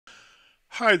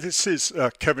Hi, this is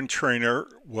Kevin Trainer.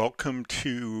 Welcome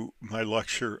to my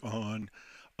lecture on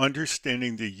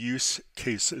understanding the use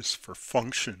cases for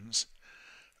functions.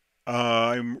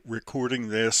 I'm recording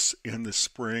this in the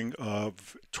spring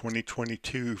of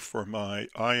 2022 for my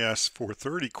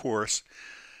IS430 course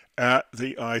at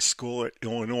the iSchool at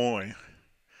Illinois.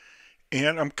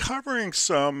 And I'm covering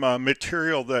some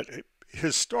material that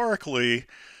historically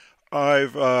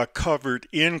I've covered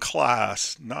in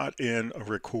class, not in a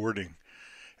recording.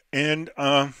 And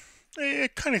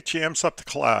it kind of jams up the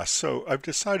class. So I've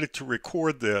decided to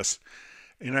record this,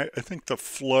 and I think the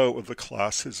flow of the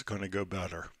class is going to go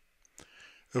better.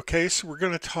 Okay, so we're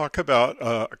going to talk about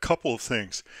a couple of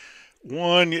things.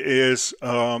 One is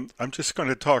I'm just going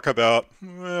to talk about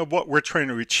what we're trying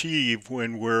to achieve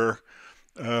when we're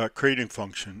creating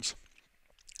functions.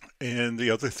 And the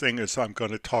other thing is I'm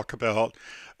going to talk about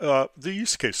the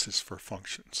use cases for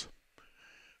functions.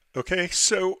 Okay,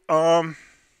 so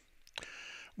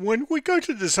when we go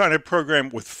to design a program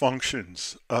with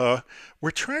functions,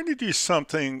 we're trying to do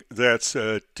something that's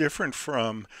different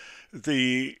from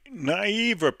the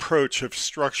naive approach of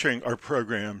structuring our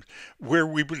program where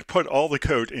we would put all the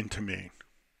code into main.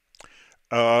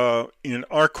 In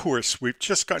our course, we've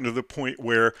just gotten to the point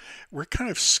where we're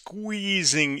kind of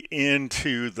squeezing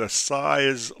into the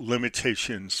size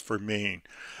limitations for main,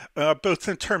 both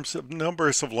in terms of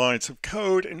numbers of lines of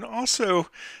code and also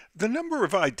the number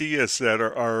of ideas that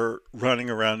are running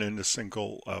around in a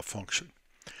single function.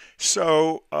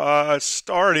 So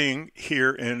starting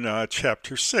here in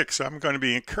chapter 6, I'm going to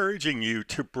be encouraging you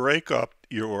to break up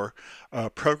your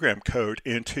program code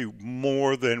into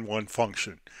more than one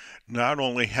function. Not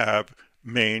only have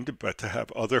main, but to have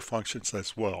other functions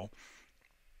as well.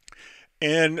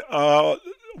 And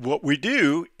what we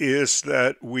do is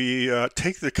that we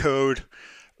take the code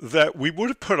that we would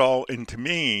have put all into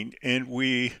main and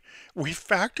we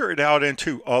factor it out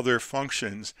into other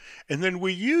functions, and then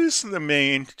we use the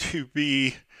main to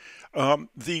be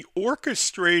the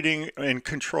orchestrating and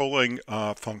controlling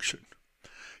function,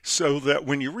 so that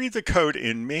when you read the code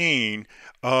in main,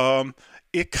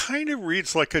 it kind of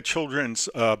reads like a children's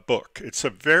book. It's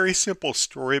a very simple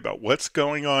story about what's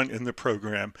going on in the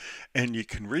program, and you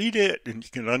can read it and you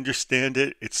can understand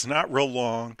it. It's not real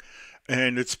long,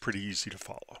 and it's pretty easy to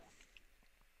follow.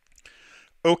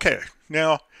 Okay,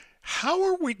 now how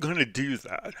are we going to do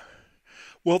that?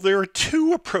 Well, there are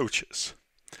two approaches.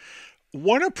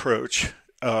 One approach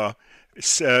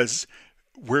says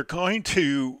we're going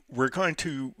to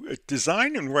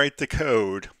design and write the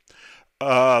code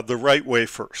the right way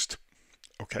first.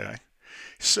 Okay,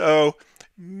 so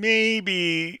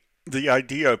maybe the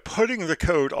idea of putting the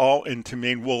code all into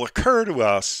main will occur to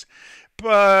us,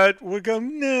 but we'll go,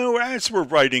 no, as we're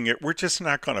writing it, we're just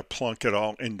not going to plunk it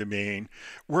all into main.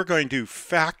 We're going to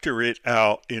factor it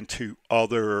out into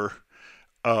other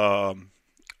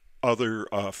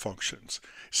functions.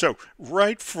 So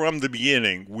right from the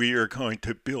beginning, we are going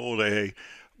to build a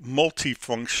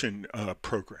multi-function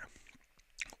program.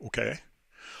 Okay?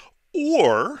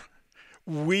 Or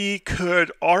we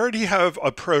could already have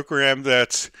a program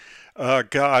that's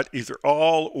got either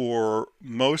all or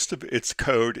most of its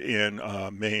code in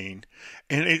main,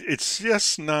 and it's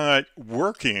just not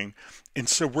working, and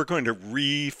so we're going to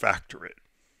refactor it.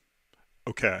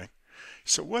 Okay,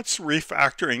 so what's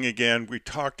refactoring again? We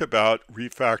talked about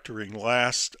refactoring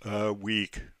last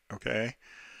week. Okay,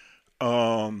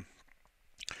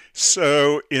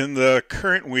 so in the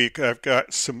current week, I've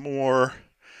got some more.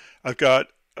 I've got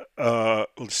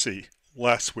let's see,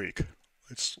 last week.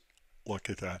 Let's look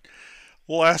at that.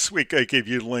 Last week I gave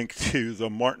you a link to the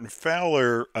Martin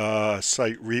Fowler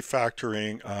site,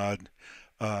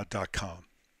 refactoring.com.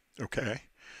 Okay,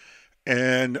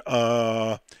 and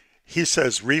he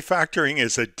says refactoring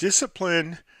is a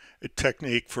discipline, a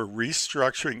technique for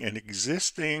restructuring an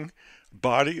existing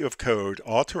body of code,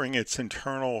 altering its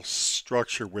internal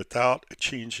structure without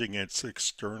changing its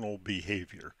external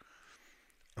behavior.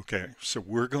 Okay, so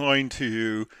we're going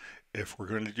to, if we're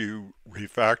going to do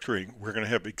refactoring, we're going to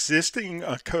have existing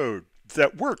code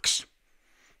that works.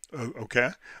 Okay,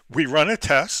 we run a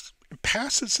test, it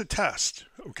passes the test.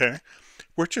 Okay,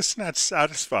 we're just not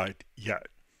satisfied yet.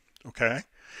 Okay,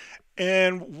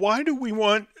 and why do we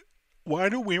want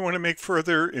to make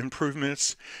further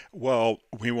improvements? Well,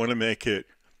 we want to make it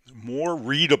more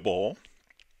readable,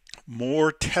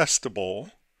 more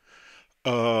testable,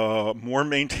 more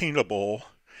maintainable,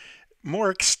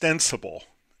 more extensible,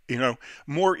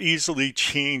 more easily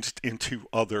changed into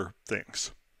other things.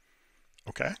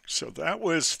 Okay, so that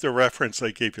was the reference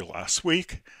I gave you last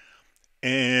week.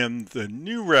 And the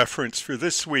new reference for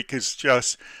this week is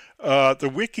just The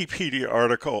Wikipedia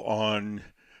article on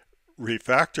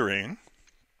refactoring,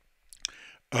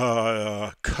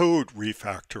 code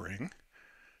refactoring.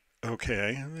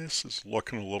 Okay, this is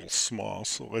looking a little small,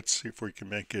 so let's see if we can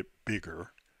make it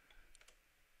bigger.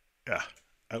 Yeah,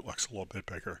 that looks a little bit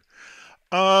bigger.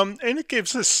 And it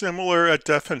gives a similar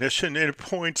definition, and it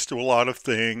points to a lot of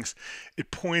things.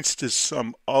 It points to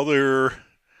some other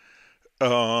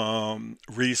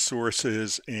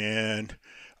resources, and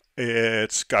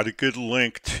it's got a good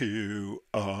link to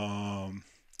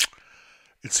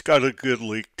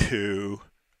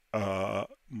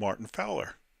Martin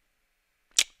Fowler,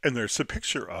 and there's a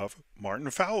picture of Martin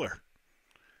Fowler.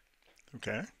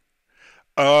 Okay.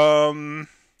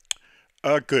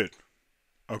 Good.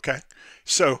 Okay.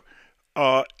 So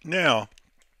now,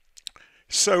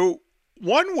 so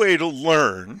one way to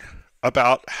learn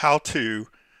about how to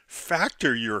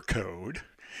factor your code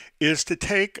is to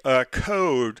take a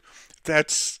code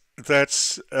that's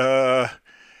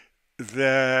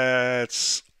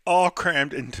all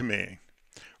crammed into main,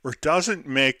 or doesn't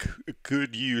make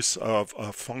good use of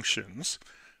functions,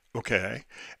 okay,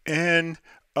 and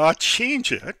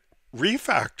change it,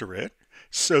 refactor it,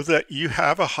 so that you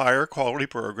have a higher quality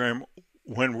program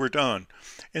when we're done.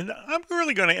 And I'm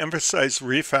really going to emphasize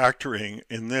refactoring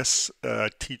in this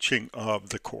teaching of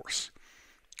the course.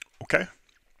 Okay?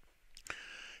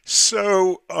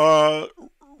 So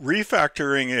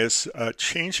refactoring is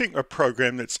changing a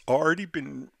program that's already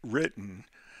been written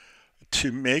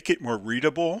to make it more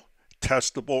readable,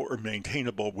 testable, or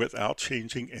maintainable without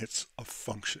changing its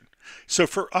function. So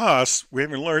for us, we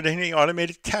haven't learned any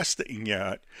automated testing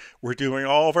yet. We're doing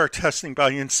all of our testing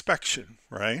by inspection,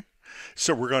 right?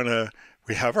 So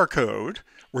we have our code,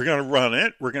 we're going to run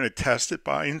it, we're going to test it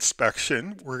by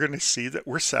inspection, we're going to see that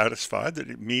we're satisfied, that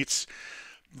it meets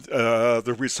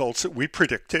the results that we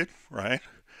predicted, right?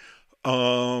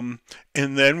 And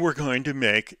then we're going to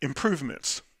make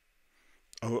improvements.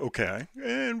 Okay,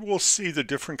 and we'll see the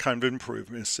different kind of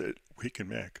improvements that we can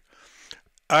make.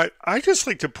 I just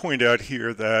like to point out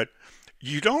here that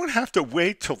you don't have to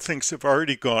wait till things have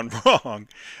already gone wrong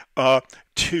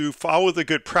to follow the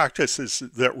good practices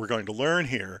that we're going to learn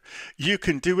here. You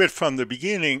can do it from the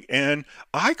beginning, and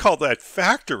I call that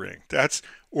factoring. That's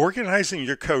organizing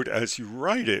your code as you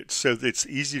write it so that it's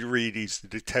easy to read, easy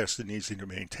to test, and easy to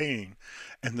maintain.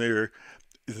 And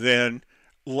then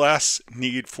less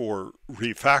need for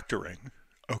refactoring,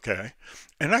 okay?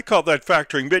 And I call that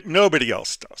factoring, but nobody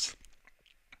else does.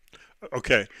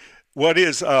 Okay, what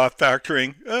is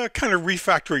factoring? Kind of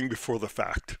refactoring before the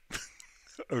fact.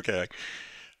 Okay.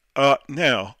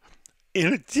 Now,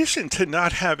 in addition to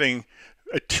not having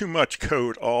too much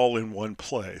code all in one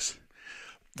place,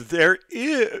 there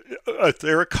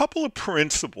are a couple of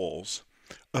principles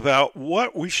about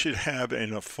what we should have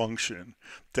in a function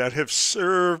that have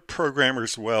served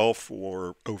programmers well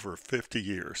for over 50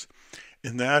 years.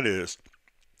 And that is,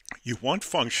 you want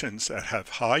functions that have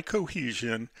high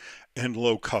cohesion and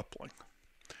low coupling.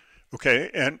 Okay,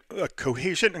 and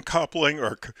cohesion and coupling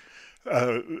are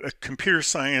computer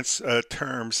science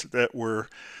terms that were,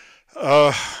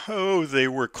 they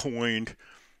were coined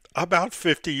about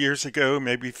 50 years ago,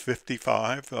 maybe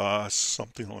 55,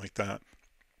 something like that.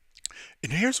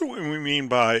 And here's what we mean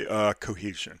by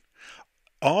cohesion.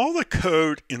 All the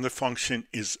code in the function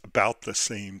is about the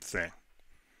same thing.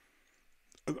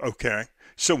 Okay,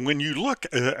 so when you look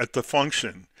at the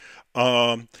function,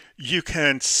 you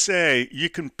can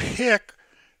pick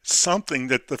something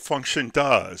that the function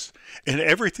does, and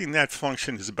everything that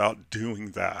function is about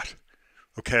doing that.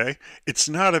 Okay, it's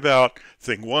not about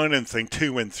thing 1 and thing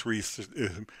 2 and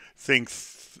thing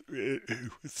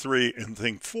 3 and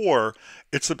thing 4.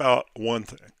 It's about one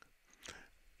thing.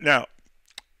 Now,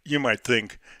 you might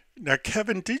think, now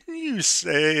Kevin, didn't you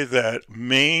say that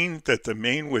the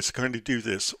main was going to do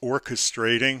this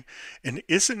orchestrating, and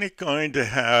isn't it going to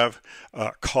have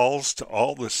calls to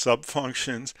all the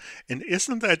subfunctions, and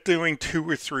isn't that doing 2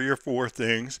 or 3 or 4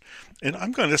 things? And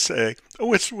I'm going to say,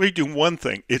 oh, it's really doing one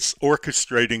thing. It's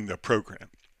orchestrating the program.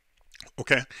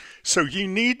 Okay, so you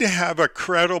need to have a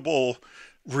credible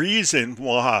reason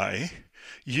why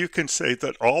you can say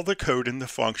that all the code in the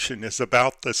function is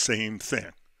about the same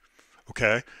thing.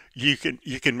 Okay, you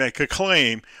can make a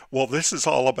claim, well, this is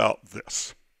all about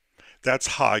this. That's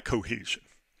high cohesion.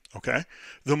 Okay,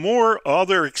 the more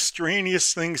other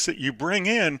extraneous things that you bring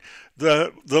in,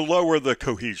 the lower the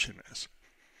cohesion is.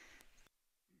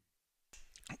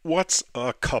 What's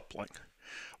coupling?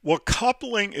 Well,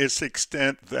 coupling is the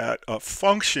extent that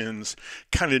functions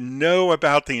kind of know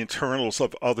about the internals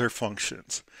of other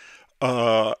functions.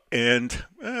 And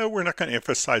we're not going to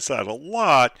emphasize that a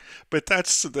lot, but that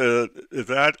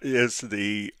is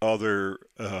the other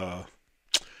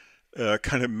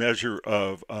kind of measure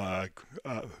of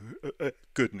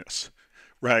goodness,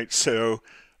 right? So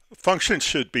functions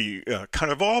should be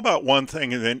kind of all about one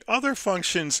thing, and then other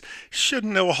functions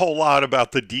shouldn't know a whole lot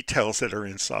about the details that are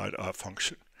inside a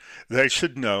function. They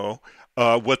should know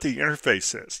what the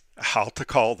interface is, how to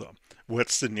call them,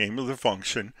 what's the name of the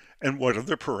function, and what are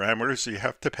the parameters you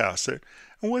have to pass it,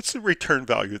 and what's the return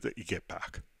value that you get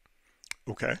back.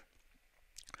 Okay?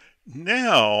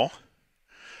 Now,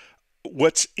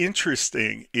 what's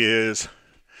interesting is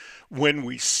when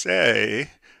we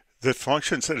say that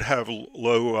functions that have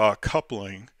low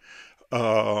coupling,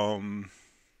 that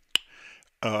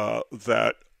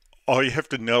all you have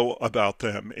to know about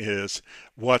them is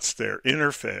what's their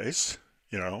interface,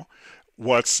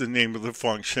 what's the name of the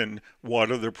function, what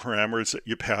are the parameters that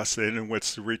you pass in, and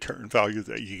what's the return value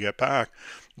that you get back.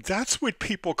 That's what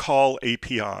people call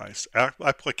APIs,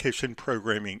 application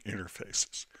programming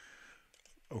interfaces.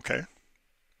 Okay?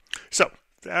 So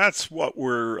that's what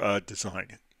we're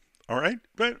designing. All right?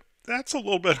 But that's a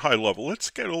little bit high level.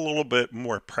 Let's get a little bit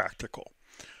more practical.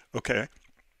 Okay?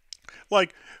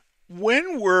 Like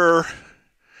when we're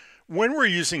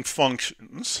using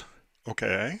functions,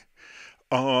 okay,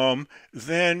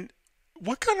 then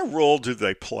what kind of role do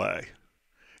they play?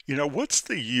 What's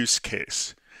the use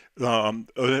case?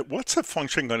 What's a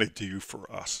function going to do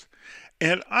for us?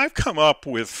 And I've come up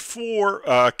with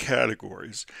 4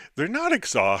 categories. They're not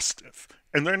exhaustive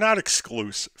and they're not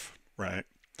exclusive, right?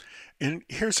 And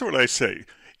here's what I say.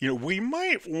 We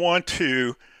might want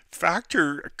to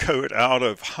factor code out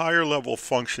of higher level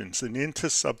functions and into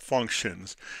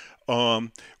subfunctions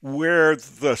where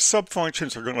the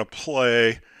subfunctions are going to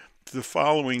play the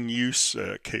following use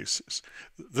cases.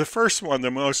 The first one, the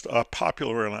most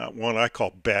popular one, I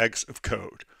call bags of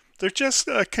code. They're just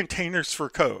containers for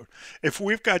code. If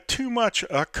we've got too much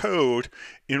code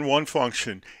in one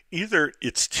function, either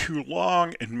it's too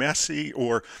long and messy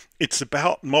or it's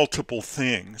about multiple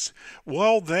things,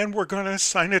 well, then we're going to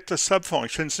assign it to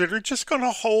subfunctions that are just going to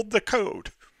hold the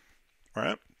code,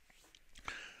 right?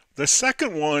 The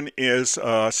second one is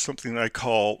something I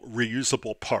call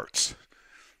reusable parts,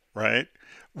 right?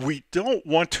 We don't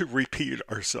want to repeat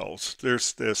ourselves.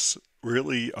 There's this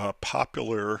really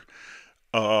popular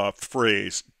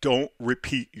phrase, don't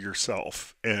repeat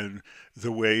yourself. And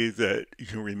the way that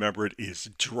you remember it is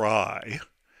dry.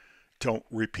 Don't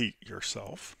repeat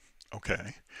yourself.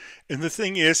 Okay. And the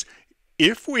thing is,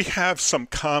 if we have some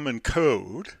common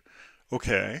code,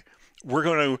 okay, we're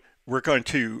going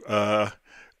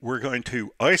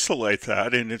to isolate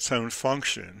that in its own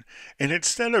function. And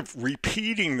instead of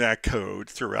repeating that code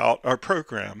throughout our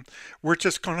program, we're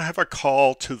just going to have a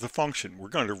call to the function. We're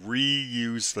going to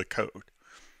reuse the code.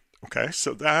 Okay,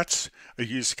 so that's a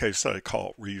use case that I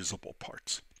call reusable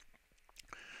parts.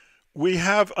 We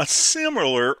have a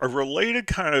related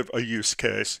kind of a use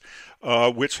case,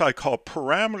 which I call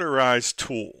parameterized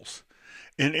tools.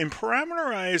 And in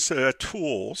parameterized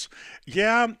tools,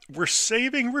 yeah, we're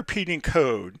saving repeating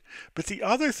code, but the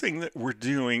other thing that we're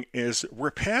doing is we're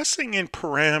passing in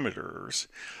parameters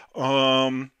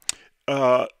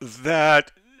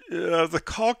that the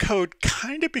call code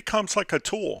kind of becomes like a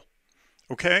tool.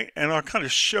 Okay, and I'll kind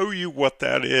of show you what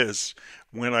that is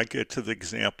when I get to the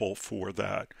example for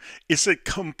that. Is it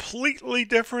completely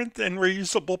different than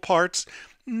reusable parts?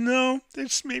 No,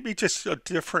 it's maybe just a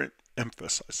different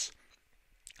emphasis.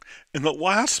 And the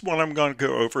last one I'm going to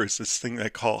go over is this thing they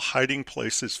call hiding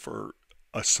places for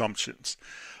assumptions.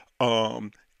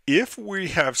 If we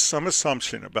have some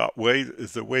assumption about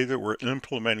the way that we're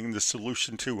implementing the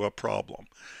solution to a problem,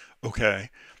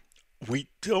 okay, we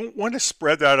don't want to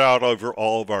spread that out over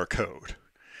all of our code.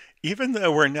 Even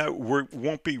though we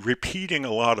won't be repeating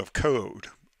a lot of code,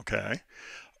 okay,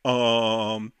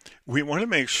 we want to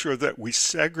make sure that we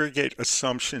segregate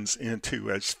assumptions into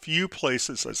as few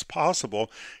places as possible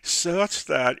such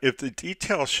that if the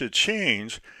details should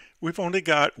change, we've only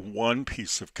got one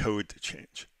piece of code to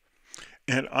change.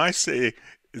 And I say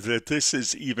that this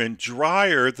is even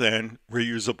drier than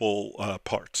reusable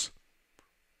parts.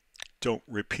 Don't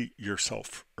repeat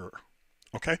yourself.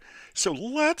 Okay, so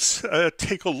let's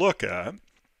take a look at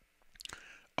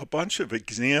a bunch of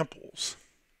examples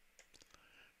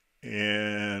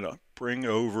and I'll bring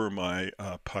over my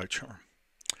pie chart.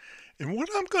 And what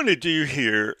I'm going to do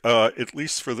here, at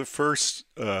least for the first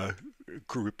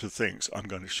group of things I'm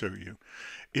going to show you,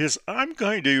 is I'm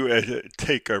going to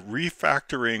take a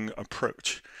refactoring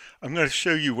approach. I'm going to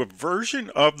show you a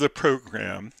version of the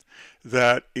program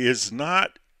that is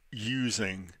not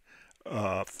using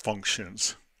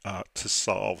functions to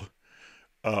solve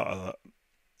uh,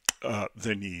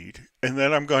 the need. And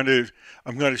then I'm going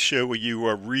to show you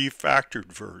a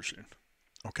refactored version.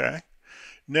 Okay.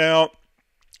 Now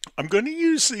I'm going to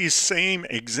use these same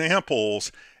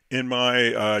examples in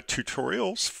my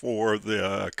tutorials for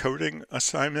the coding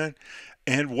assignment.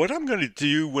 And what I'm going to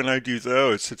do when I do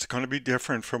those, it's going to be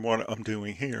different from what I'm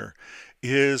doing here,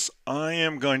 is I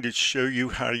am going to show you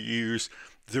how to use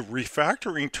the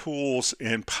refactoring tools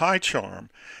in PyCharm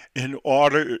in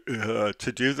order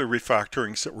to do the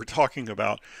refactorings that we're talking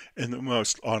about in the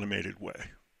most automated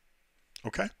way.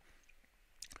 Okay?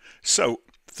 So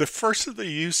the first of the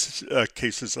use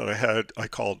cases that I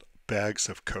called bags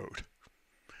of code.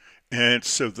 And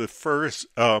so the first,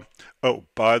 oh,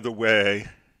 by the way,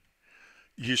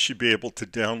 you should be able to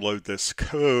download this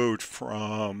code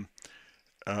from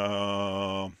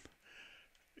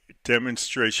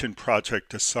Demonstration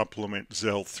Project to Supplement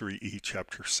ZEL 3E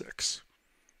Chapter 6.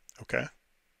 Okay?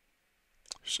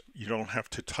 So you don't have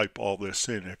to type all this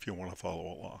in if you want to follow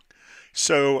along.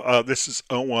 So this is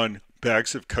 01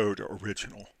 Bags of Code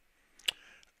Original.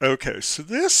 Okay, so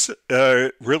this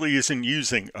really isn't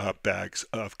using bags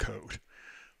of code.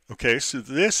 Okay, so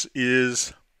this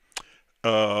is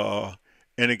an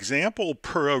example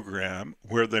program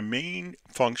where the main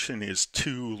function is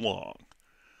too long.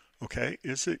 Okay,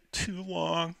 is it too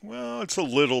long? Well, it's a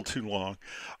little too long.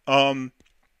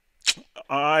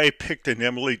 I picked an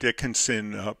Emily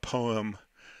Dickinson poem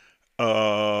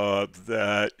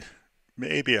that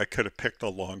maybe I could have picked a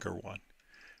longer one,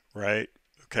 right?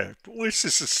 Okay, let's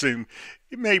just assume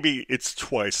maybe it's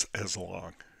twice as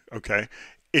long. Okay,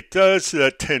 it does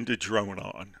tend to drone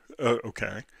on.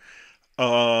 Okay,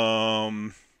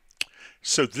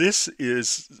 so this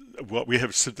is what we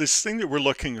have. So this thing that we're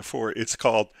looking for, it's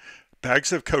called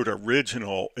Bags of Code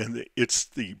Original, and it's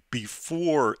the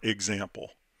before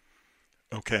example.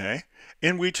 Okay,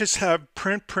 and we just have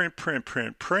print, print, print,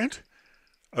 print, print.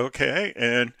 Okay,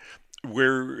 and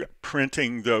we're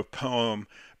printing the poem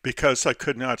Because I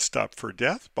Could Not Stop for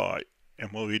Death by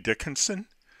Emily Dickinson.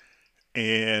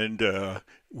 And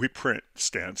we print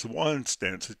stanza 1,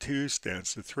 stanza 2,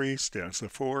 stanza 3, stanza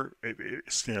 4,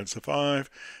 stanza 5.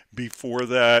 Before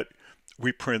that,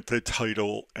 we print the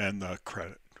title and the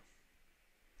credit.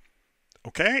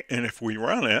 Okay, and if we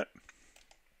run it,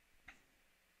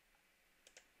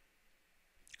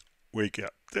 we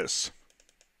get this.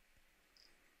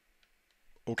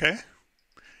 Okay,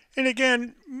 and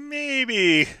again,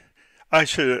 maybe I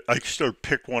should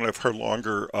pick one of her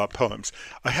longer poems.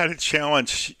 I had a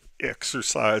challenge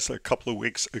exercise a couple of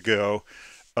weeks ago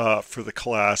for the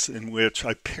class in which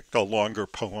I picked a longer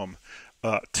poem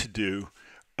to do.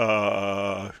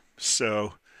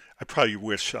 So I probably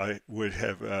wish I would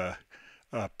have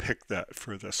picked that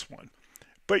for this one.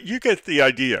 But you get the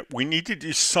idea. We need to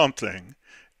do something,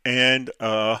 and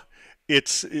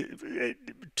it's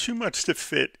too much to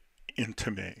fit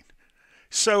into main.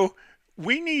 So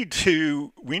we need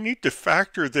to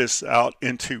factor this out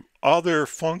into other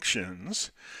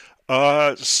functions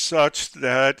such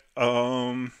that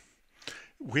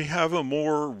we have a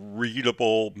more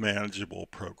readable, manageable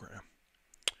program.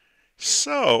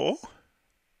 So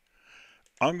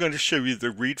I'm going to show you the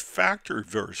refactored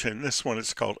version. This one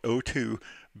is called O2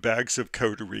 Bags of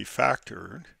Code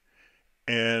Refactored.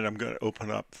 And I'm going to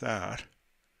open up that.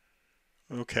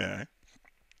 Okay.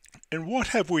 And what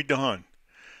have we done?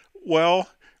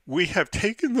 Well, we have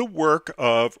taken the work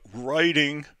of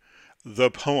writing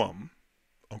the poem,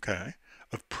 okay,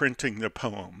 of printing the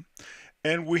poem,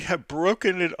 and we have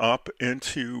broken it up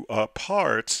into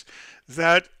parts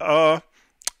that are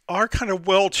kind of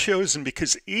well chosen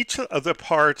because each of the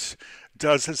parts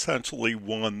does essentially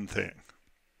one thing.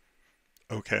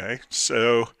 Okay,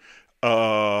 so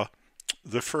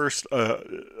the first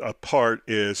part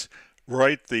is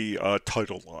write the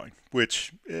title line,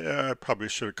 which I probably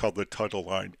should have called the title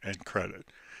line and credit.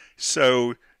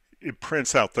 So it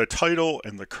prints out the title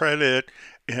and the credit,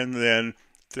 and then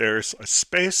there's a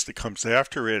space that comes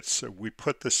after it, so we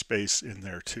put the space in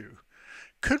there too.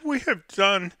 Could we have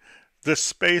done the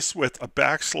space with a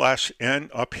 \n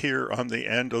up here on the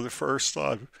end of the first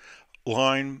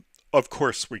line? Of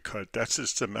course we could. That's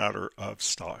just a matter of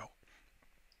style.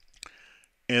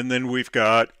 And then we've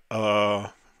got a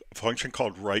function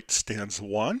called write stanza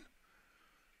 1.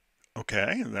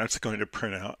 Okay, and that's going to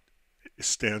print out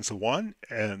stanza 1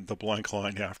 and the blank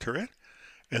line after it.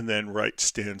 And then write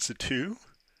stanza 2.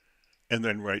 And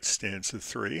then write stanza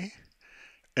 3.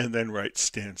 And then write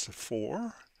stanza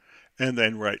 4. And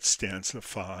then write stanza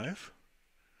 5.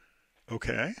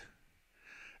 Okay.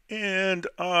 And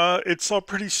it's all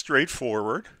pretty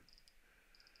straightforward.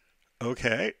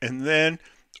 Okay, and then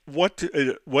what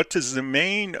does the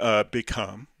main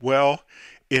become? Well,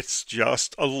 it's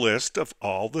just a list of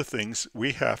all the things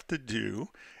we have to do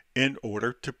in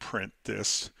order to print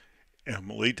this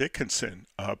Emily Dickinson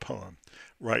poem.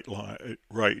 Write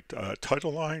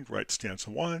title line, write stanza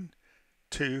 1,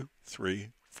 2, 3,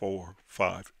 4,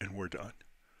 5, and we're done.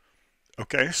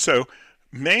 Okay, so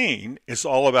main is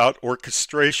all about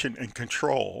orchestration and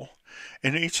control,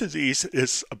 and each of these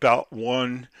is about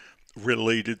one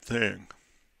related thing.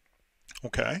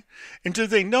 Okay, and do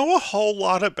they know a whole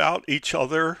lot about each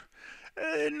other?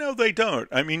 No, they don't.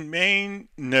 I mean, main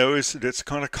knows that it's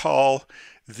going to call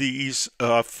these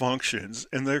functions,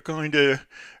 and they're going to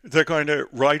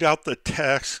write out the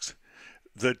text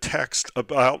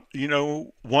about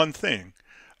one thing,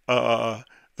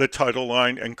 the title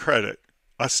line and credit,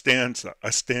 a stanza,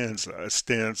 a stanza, a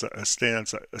stanza, a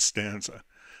stanza, a stanza.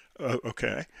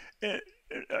 Okay,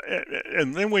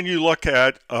 and then when you look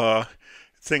at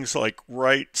things like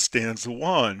write stanza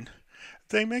 1,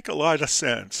 they make a lot of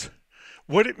sense.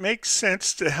 Would it make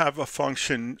sense to have a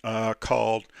function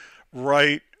called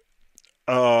write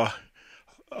a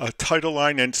title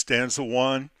line in stanza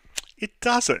 1? It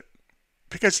doesn't,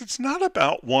 because it's not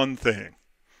about one thing.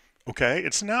 Okay,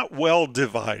 it's not well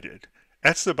divided.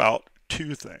 That's about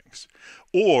two things.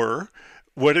 Or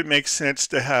would it make sense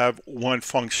to have one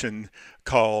function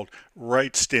called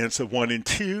write stanza 1 and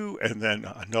 2, and then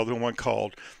another one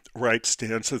called write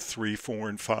stanza 3, 4,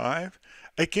 and 5?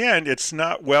 Again, it's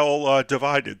not well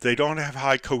divided. They don't have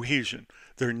high cohesion.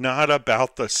 They're not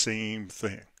about the same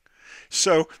thing.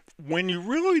 So when you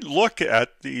really look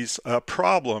at these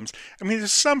problems, I mean,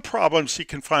 there's some problems you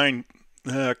can find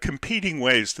competing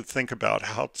ways to think about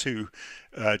how to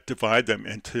divide them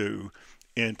into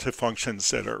functions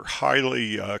that are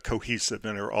highly cohesive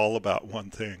and are all about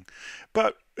one thing.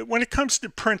 But when it comes to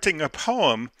printing a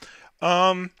poem,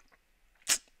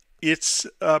 it's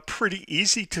pretty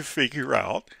easy to figure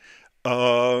out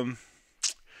how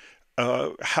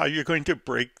you're going to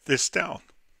break this down.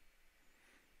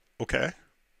 Okay?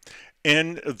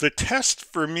 And the test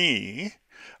for me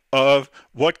of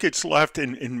what gets left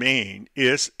in main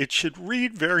is it should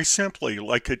read very simply,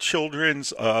 like a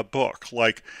children's book,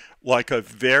 like a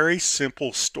very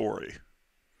simple story.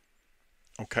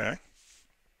 Okay?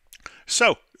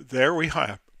 So there we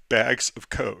have bags of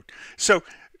code. So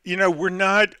we're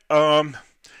not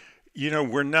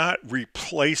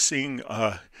replacing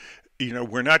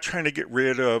we're not trying to get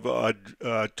rid of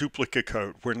duplicate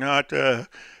code. We're not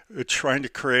trying to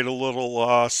create a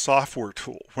little software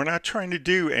tool. We're not trying to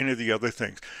do any of the other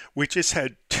things. We just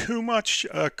had too much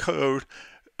code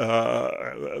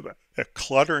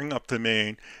cluttering up the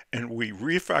main, and we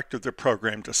refactored the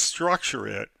program to structure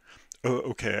it.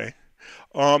 Okay.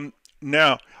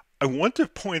 Now, I want to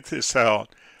point this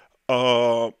out.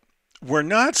 We're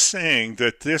not saying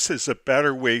that this is a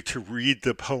better way to read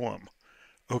the poem.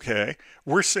 Okay,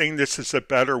 we're saying this is a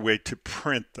better way to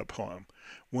print the poem.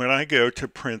 When I go to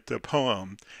print the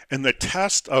poem, and the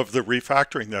test of the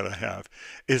refactoring that I have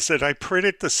is that I print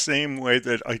it the same way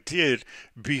that I did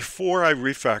before I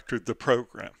refactored the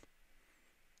program.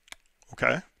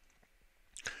 Okay,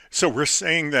 so we're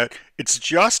saying that it's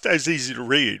just as easy to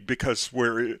read because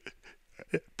we're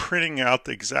printing out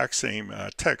the exact same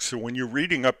text. So when you're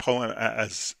reading a poem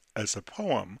as a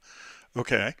poem,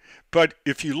 okay, but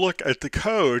if you look at the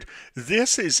code,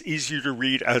 this is easier to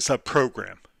read as a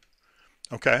program.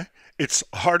 Okay, it's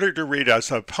harder to read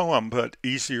as a poem, but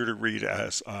easier to read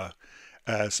as a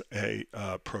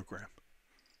program.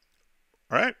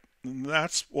 All right, and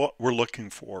that's what we're looking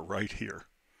for right here.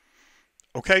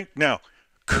 Okay, now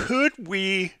could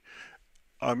we?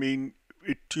 I mean,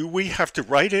 do we have to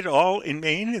write it all in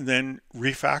main and then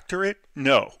refactor it?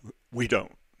 No, we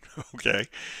don't. Okay,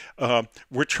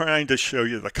 we're trying to show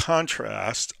you the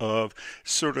contrast of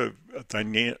sort of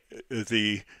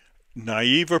the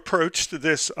naive approach to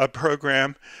this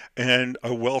program and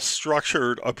a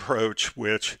well-structured approach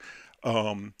which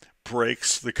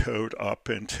breaks the code up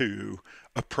into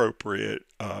appropriate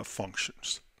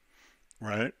functions,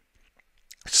 right?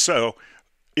 So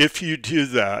if you do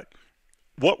that,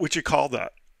 what would you call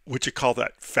that? Would you call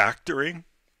that factoring?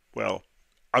 Well,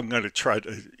 I'm going to try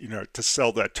to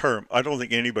sell that term. I don't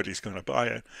think anybody's going to buy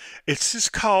it. It's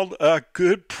just called a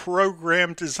good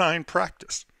program design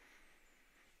practice.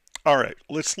 All right,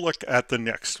 let's look at the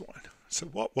next one. So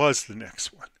what was the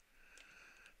next one?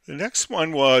 The next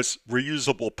one was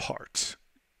reusable parts.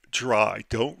 Dry,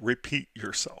 don't repeat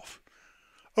yourself.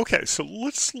 Okay, so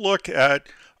let's look at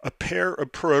a pair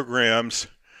of programs,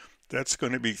 that's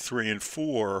going to be 3 and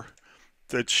 4,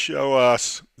 that show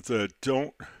us the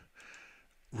don't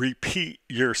repeat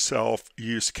yourself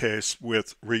use case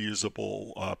with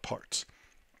reusable parts.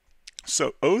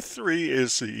 So O3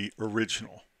 is the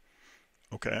original,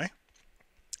 okay?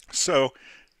 So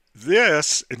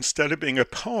this, instead of being a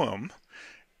poem,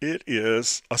 it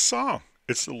is a song.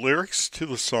 It's the lyrics to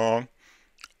the song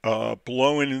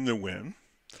Blowing in the Wind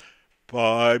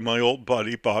by my old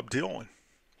buddy Bob Dylan,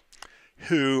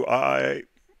 who I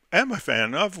am a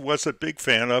fan of, was a big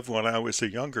fan of when I was a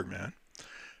younger man.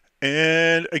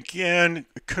 And again,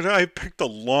 could I have picked a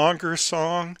longer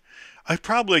song? I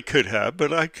probably could have,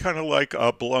 but I kind of like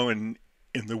Blowing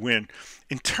in the Wind.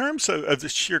 In terms of the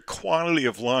sheer quantity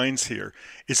of lines here,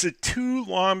 is it too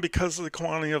long because of the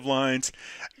quantity of lines?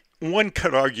 One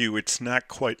could argue it's not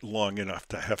quite long enough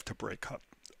to have to break up,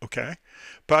 okay?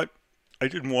 But I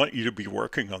didn't want you to be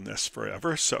working on this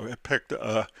forever, so I picked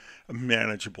a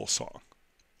manageable song,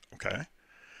 okay?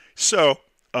 So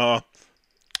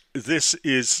this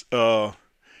is an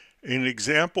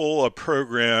example, a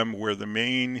program where the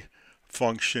main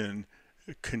function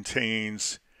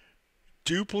contains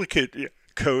duplicate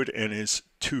code and is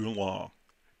too long.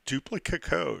 Duplicate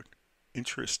code,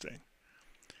 interesting.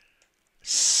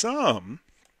 Some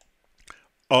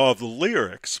of the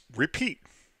lyrics repeat.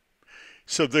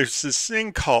 So there's this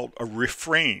thing called a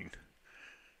refrain.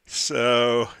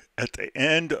 So at the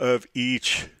end of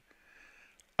each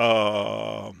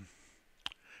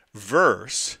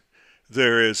verse,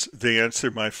 there is the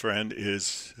answer, my friend,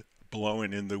 is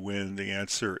blowing in the wind. The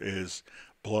answer is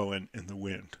blowing in the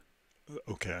wind.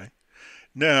 Okay.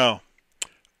 Now,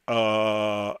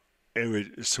 so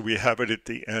we have it at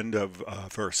the end of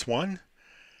verse 1,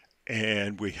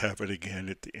 and we have it again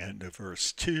at the end of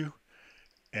verse 2,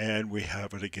 and we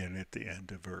have it again at the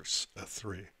end of verse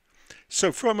 3.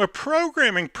 So from a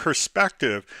programming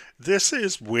perspective, this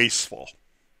is wasteful.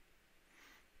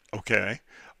 Okay.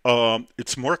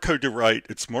 It's more code to write.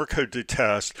 It's more code to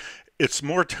test. It's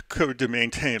more code to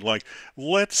maintain. Like,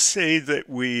 let's say that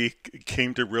we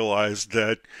came to realize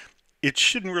that it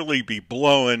shouldn't really be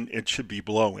blowing, it should be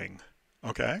blowing.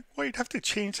 Okay. Well, you'd have to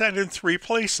change that in 3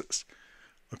 places.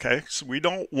 Okay. So we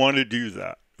don't want to do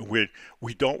that. We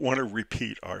don't want to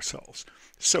repeat ourselves.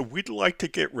 So we'd like to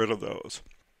get rid of those.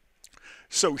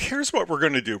 So here's what we're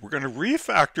going to do. We're going to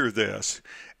refactor this,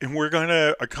 and we're going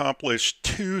to accomplish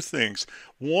 2 things.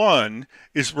 One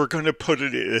is we're going to put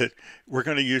it in, we're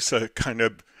going to use a kind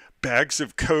of bags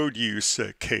of code use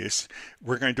case.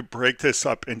 We're going to break this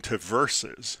up into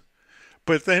verses.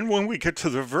 But then when we get to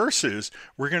the verses,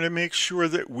 we're going to make sure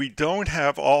that we don't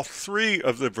have all 3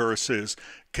 of the verses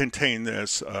contain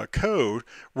this code.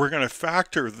 We're going to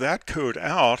factor that code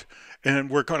out, and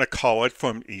we're going to call it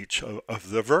from each of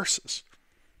the verses.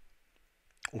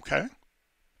 Okay.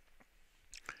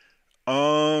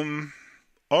 All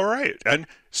right. And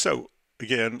so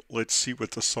again, let's see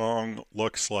what the song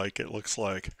looks like. It looks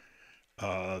like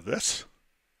this,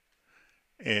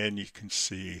 and you can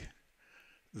see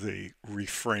the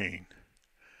refrain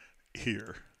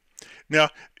here. Now,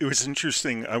 it was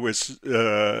interesting. I was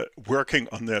working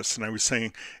on this, and I was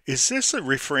saying, is this a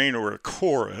refrain or a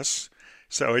chorus?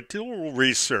 So I did a little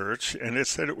research, and it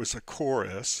said it was a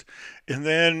chorus. And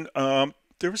then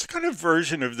there was a kind of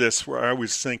version of this where I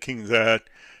was thinking that,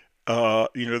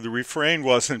 the refrain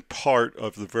wasn't part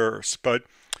of the verse. But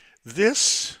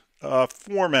this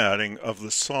formatting of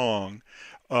the song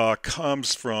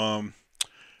comes from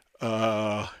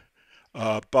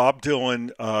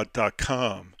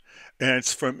bobdylan.com, and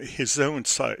it's from his own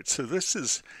site. So this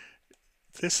is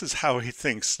how he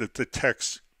thinks that the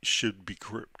text should be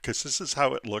grouped, because this is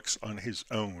how it looks on his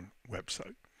own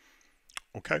website.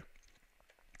 Okay.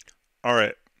 All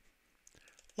right.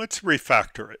 Let's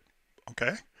refactor it.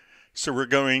 Okay. So we're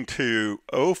going to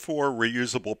O4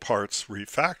 reusable parts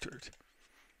refactored.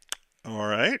 All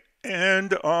right.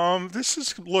 And this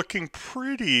is looking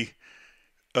pretty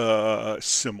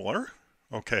similar.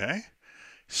 Okay.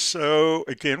 So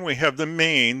again, we have the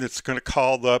main that's going to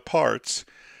call the parts.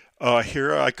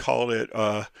 Here I call it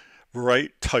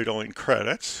write title and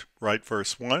credits. Write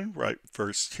verse 1, write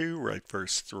verse 2, write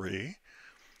verse 3.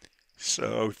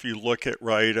 So if you look at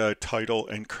write title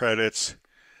and credits,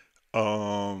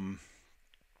 oh,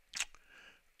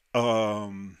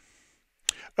 and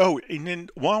then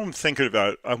while I'm thinking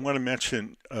about it, I want to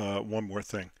mention one more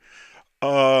thing.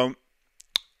 I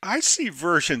see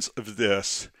versions of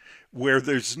this where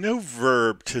there's no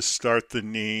verb to start the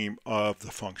name of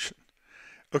the function.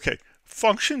 Okay,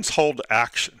 functions hold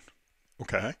action.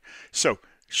 Okay, so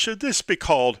should this be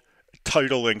called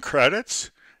title and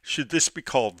credits? Should this be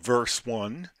called verse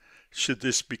 1? Should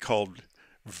this be called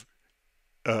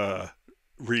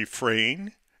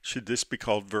refrain? Should this be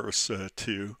called verse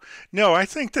 2? No, I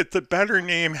think that the better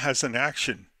name has an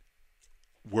action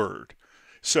word.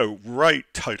 So write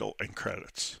title and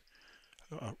credits,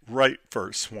 write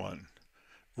verse 1,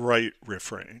 write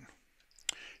refrain.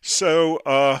 So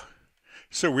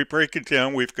we break it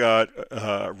down. We've got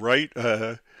write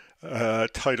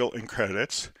title and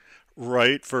credits,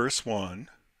 write verse 1,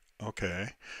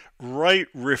 okay. Write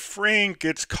refrain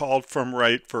gets called from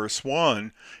write verse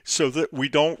 1 so that we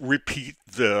don't repeat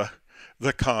the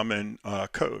common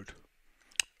code.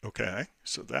 Okay,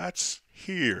 so that's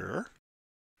here.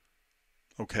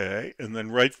 Okay, and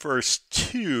then write verse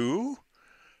 2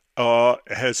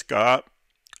 has got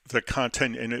the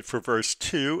content in it for verse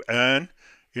 2, and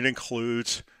it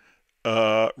includes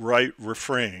write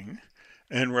refrain,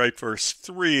 and write verse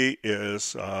 3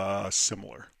 is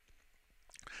similar.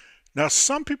 Now,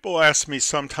 some people ask me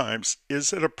sometimes,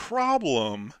 is it a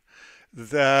problem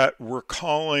that we're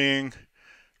calling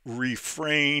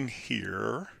refrain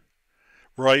here,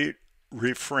 write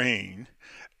refrain,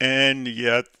 and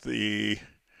yet the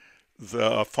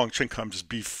function comes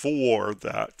before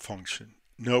that function?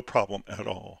 No problem at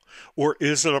all. Or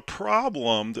is it a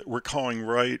problem that we're calling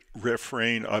write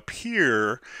refrain up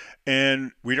here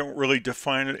and we don't really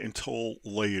define it until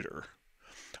later?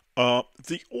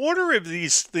 The order of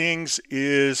these things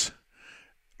is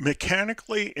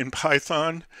mechanically in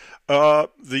Python,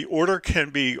 the order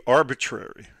can be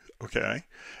arbitrary, okay?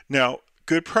 Now,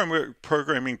 good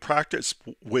programming practice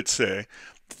would say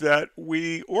that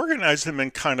we organize them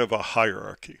in kind of a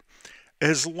hierarchy.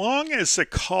 As long as the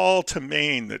call to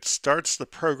main that starts the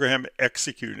program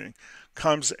executing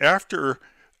comes after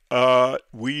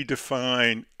we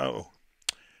define, I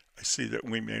see that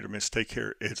we made a mistake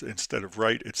here. It's, instead of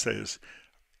write, it says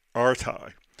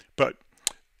arti. But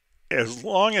as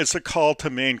long as the call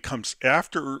to main comes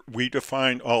after we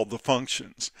define all the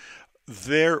functions,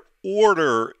 their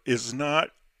order is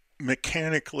not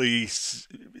mechanically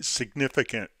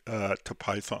significant to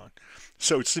Python.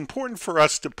 So it's important for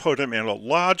us to put them in a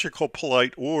logical,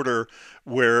 polite order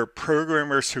where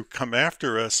programmers who come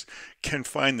after us can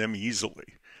find them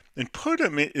easily. And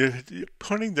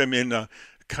putting them in a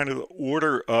kind of the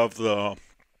order of the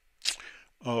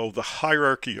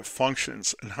hierarchy of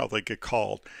functions and how they get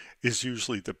called is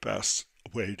usually the best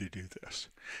way to do this.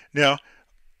 Now,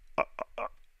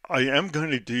 I am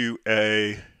going to do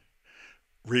a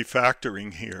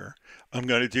refactoring here. I'm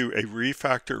going to do a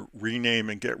refactor, rename,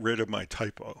 and get rid of my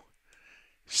typo.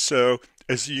 So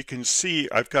as you can see,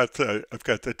 I've got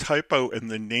the typo in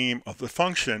the name of the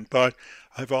function, but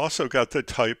I've also got the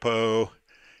typo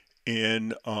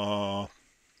in the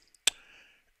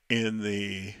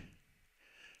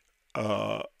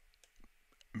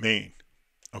main.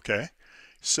 Okay,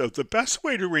 so the best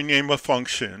way to rename a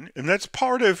function, and that's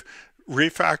part of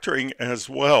refactoring as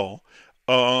well.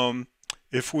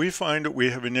 If we find that we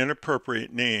have an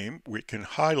inappropriate name, we can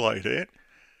highlight it,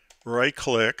 right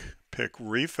click, pick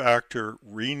refactor,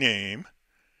 rename.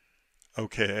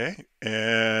 Okay,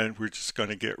 and we're just going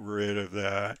to get rid of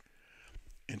that.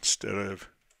 Instead of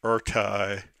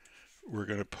arti, we're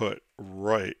going to put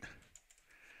right.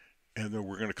 And then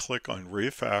we're going to click on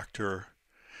refactor.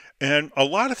 And a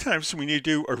lot of times when you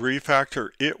do a refactor,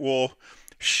 it will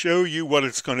show you what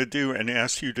it's going to do and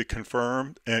ask you to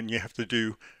confirm, and you have to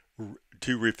do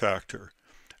refactor.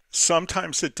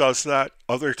 Sometimes it does that,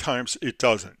 other times it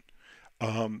doesn't.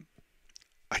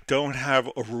 I don't have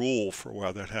a rule for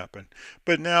why that happened.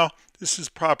 But now this is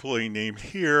properly named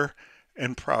here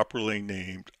and properly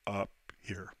named up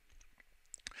here.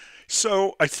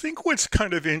 So I think what's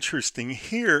kind of interesting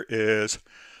here is,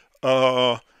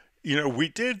 we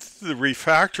did the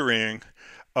refactoring.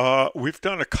 We've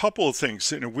done a couple of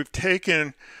things. We've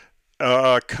taken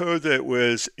code that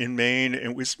was in main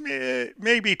and was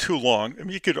maybe too long. I mean,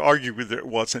 you could argue that it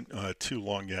wasn't too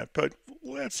long yet, but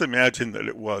let's imagine that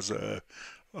it was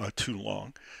too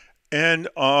long. And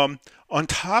on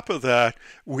top of that,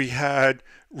 we had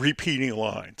repeating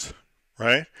lines,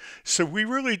 right? So we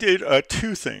really did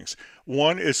two things.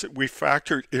 One is that we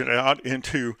factored it out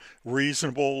into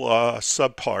reasonable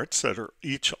subparts that are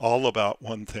each all about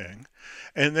one thing.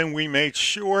 And then we made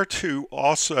sure to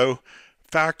also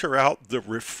factor out the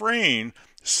refrain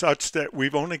such that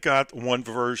we've only got one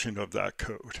version of that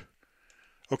code.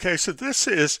 Okay, so this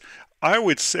is, I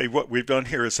would say what we've done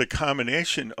here is a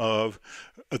combination of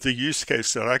the use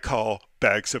case that I call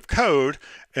bags of code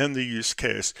and the use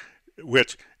case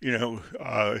which,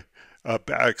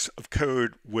 bags of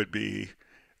code would be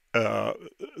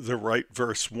the write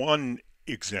verse 1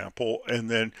 example, and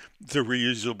then the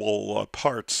reusable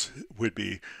parts would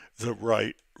be the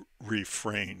write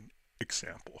refrain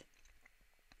example.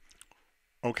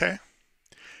 Okay.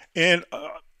 And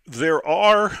there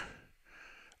are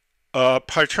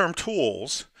PyCharm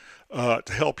tools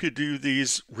to help you do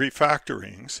these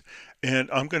refactorings. And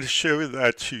I'm going to show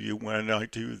that to you when I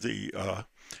do the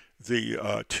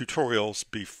tutorials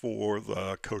before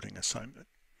the coding assignment.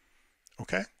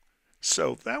 Okay,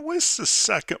 so that was the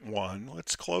second one.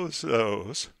 Let's close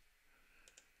those.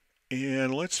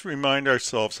 And let's remind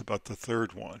ourselves about the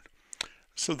third one.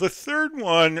 So the third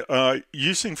one,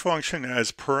 using function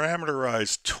as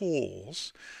parameterized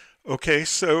tools. Okay,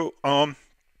 so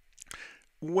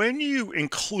when you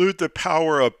include the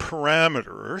power of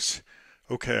parameters,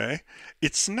 okay,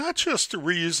 it's not just a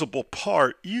reusable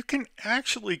part. You can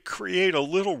actually create a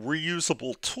little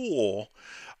reusable tool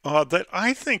that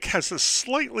I think has a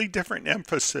slightly different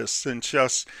emphasis than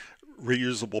just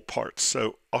reusable parts.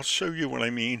 So I'll show you what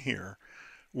I mean here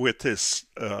with this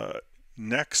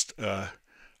next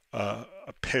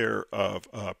pair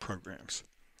of programs.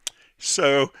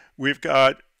 So we've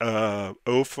got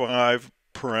O5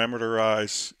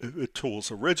 parameterized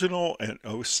tools original and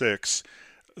O6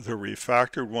 the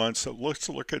refactored one. So let's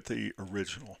look at the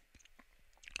original.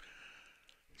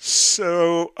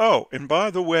 So, oh, and by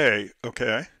the way,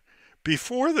 okay,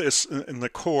 before this in the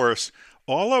course,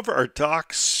 all of our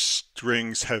doc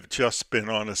strings have just been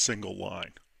on a single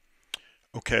line.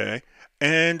 Okay,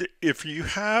 and if you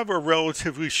have a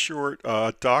relatively short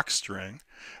doc string,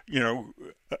 you know,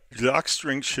 doc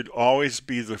string should always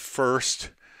be the first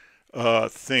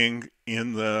thing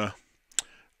in the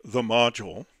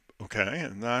module. Okay,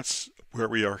 and that's where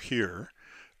we are here.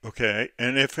 Okay,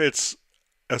 and if it's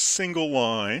a single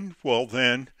line, well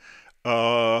then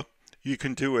you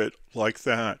can do it like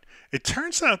that. It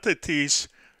turns out that these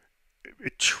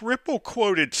triple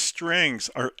quoted strings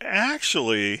are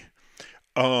actually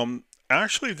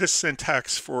the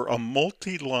syntax for a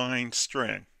multi-line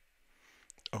string.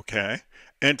 Okay,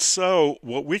 and so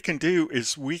what we can do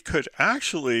is we could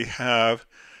actually have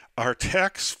our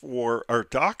text for our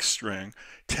doc string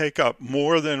take up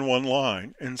more than one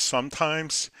line, and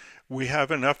sometimes we have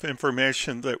enough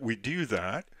information that we do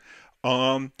that,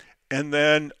 and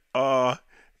then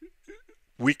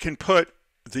we can put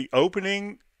the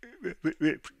opening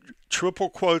triple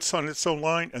quotes on its own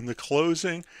line and the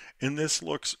closing, and this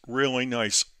looks really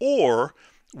nice. Or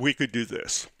we could do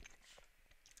this.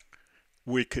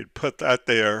 We could put that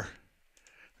there,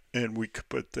 and we could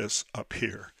put this up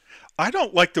here. I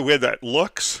don't like the way that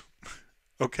looks.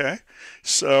 Okay,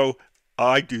 so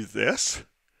I do this.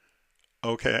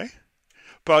 Okay,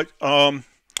 but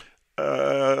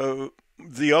the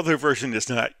other version is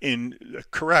not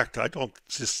incorrect. I don't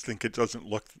just think it doesn't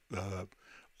look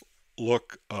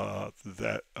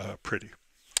that pretty.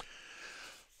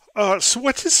 So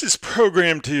what does this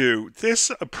program do?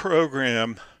 This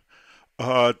program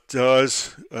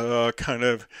does kind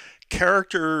of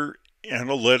character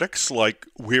analytics like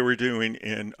we were doing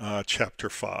in chapter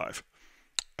 5.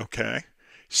 Okay,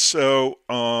 so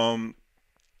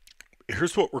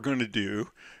here's what we're going to do.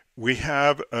 We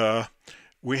have a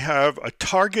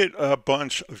target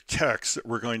bunch of text that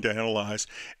we're going to analyze,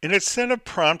 and instead of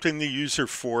prompting the user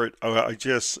for it, I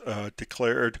just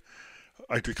declared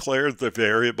the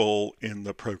variable in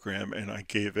the program, and I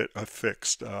gave it a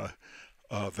fixed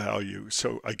value.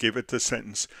 So I gave it the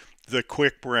sentence, "The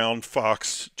quick brown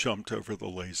fox jumped over the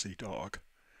lazy dog."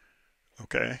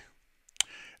 Okay.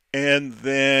 And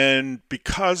then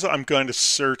because I'm going to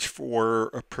search for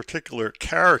particular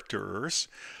characters,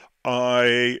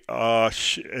 and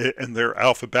they're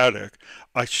alphabetic,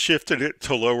 I shifted it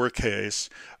to lowercase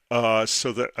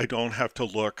so that I don't have to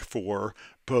look for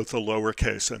both the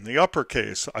lowercase and the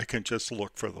uppercase. I can just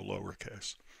look for the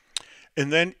lowercase.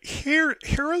 And then here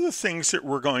are the things that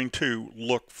we're going to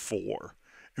look for,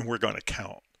 and we're going to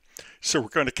count. So we're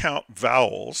going to count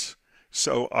vowels.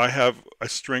 So I have a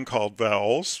string called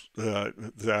vowels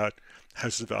that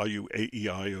has the value A, E,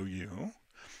 I, O, U.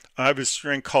 I have a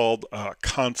string called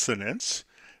consonants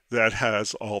that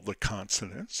has all the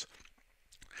consonants.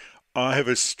 I have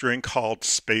a string called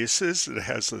spaces that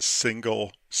has a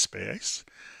single space.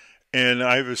 And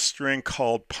I have a string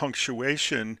called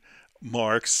punctuation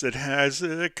marks that has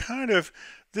a kind of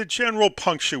the general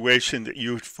punctuation that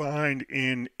you would find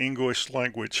in English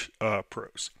language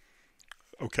prose.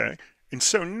 Okay, and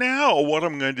so now what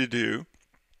I'm going to do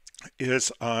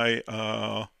is I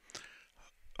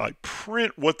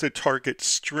print what the target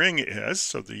string is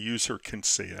so the user can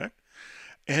see it.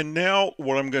 And now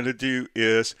what I'm going to do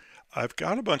is I've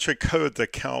got a bunch of code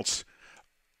that counts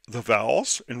the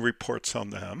vowels and reports on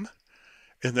them.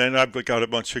 And then I've got a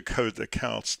bunch of code that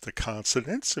counts the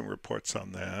consonants and reports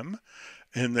on them.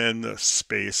 And then the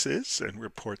spaces and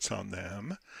reports on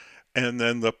them. and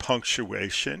then the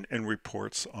punctuation and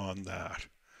reports on that.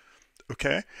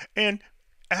 Okay, and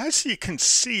as you can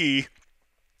see,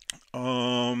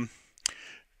 um,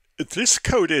 this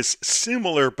code is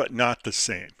similar but not the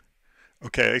same.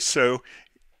 Okay, so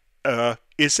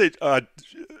is it a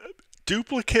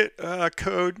duplicate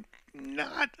code?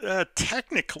 Not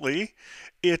technically.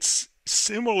 It's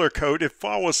similar code. It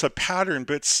follows a pattern,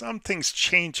 but some things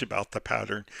change about the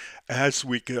pattern as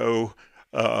we go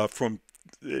from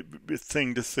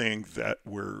thing to thing that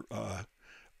we're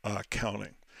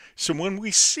counting. So when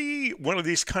we see one of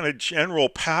these kind of general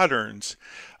patterns,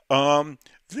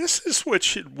 this is what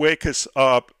should wake us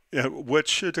up. What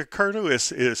should occur to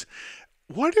us is,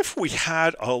 what if we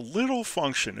had a little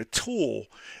function, a tool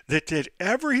that did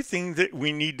everything that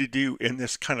we need to do in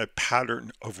this kind of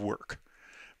pattern of work?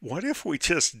 What if we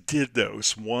just did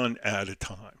those one at a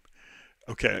time?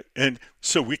 Okay, and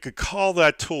so we could call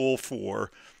that tool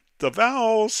for the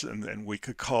vowels, and then we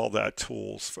could call that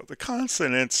tools for the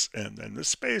consonants, and then the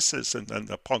spaces, and then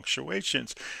the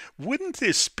punctuations. Wouldn't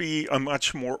this be a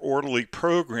much more orderly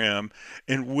program,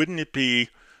 and wouldn't it be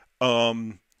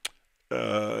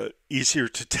easier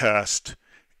to test,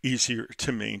 easier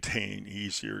to maintain,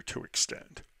 easier to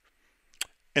extend?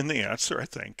 And the answer, I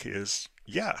think, is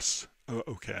yes.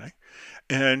 Okay.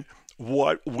 And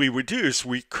what we would do is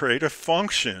we create a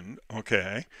function,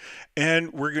 okay,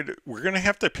 and we're gonna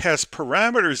have to pass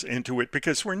parameters into it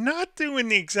because we're not doing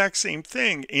the exact same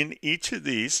thing in each of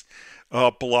these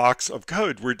blocks of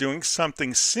code. We're doing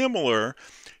something similar.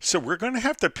 So we're going to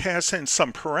have to pass in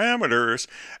some parameters,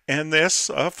 and this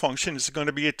function is going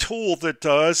to be a tool that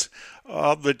does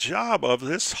the job of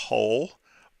this whole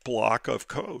block of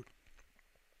code.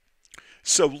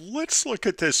 So let's look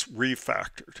at this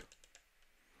refactored.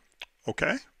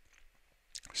 Okay,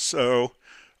 so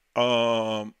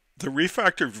the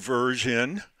refactored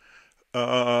version,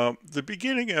 the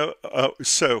beginning of,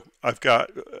 so I've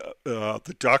got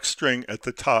the doc string at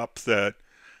the top that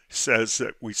says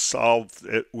that we solved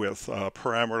it with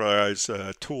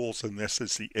parameterized tools, and this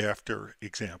is the after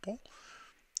example.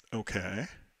 Okay,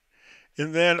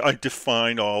 and then I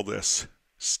define all this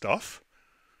stuff.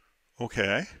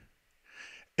 Okay.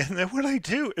 And then what I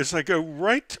do is I go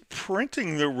right to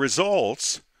printing the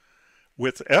results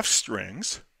with F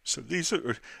strings. So these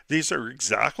are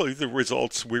exactly the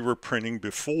results we were printing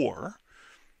before.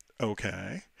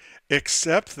 Okay.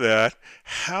 Except that,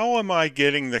 how am I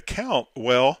getting the count?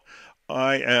 Well,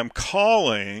 I am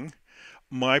calling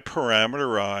my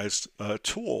parameterized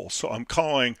tool. So I'm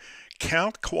calling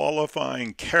count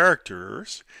qualifying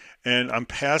characters, and I'm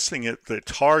passing it the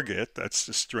target, that's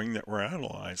the string that we're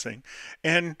analyzing,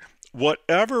 and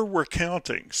whatever we're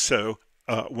counting. So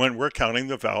when we're counting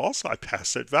the vowels, I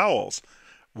pass it vowels.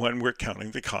 When we're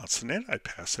counting the consonant, I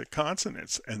pass it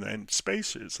consonants, and then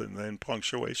spaces, and then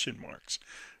punctuation marks.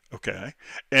 Okay,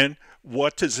 and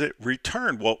what does it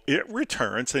return? Well, it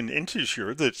returns an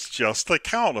integer that's just the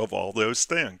count of all those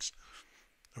things.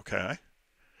 Okay,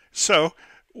 so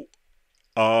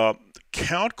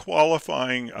count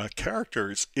qualifying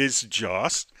characters is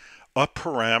just a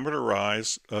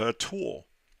parameterized tool.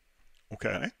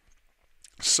 Okay,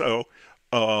 so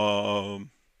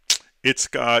it's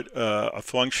got a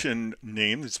function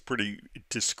name that's pretty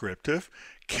descriptive,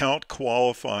 count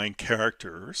qualifying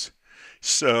characters.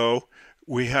 So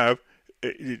we have,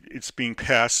 it's being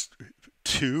passed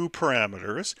two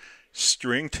parameters,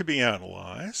 string to be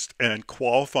analyzed and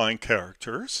qualifying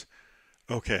characters.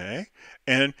 Okay,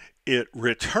 and it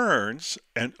returns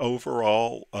an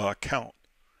overall count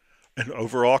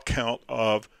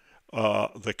of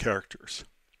the characters.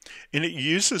 And it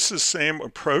uses the same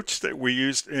approach that we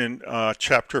used in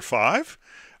chapter 5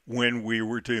 when we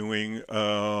were doing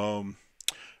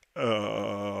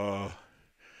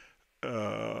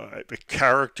the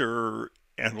character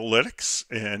analytics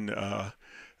and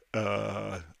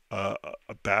a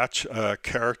batch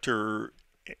character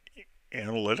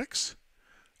analytics.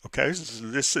 Okay, so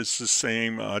this is the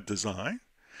same design.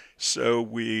 So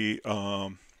we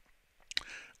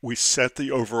set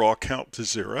the overall count to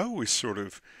 0. We sort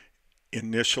of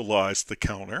initialize the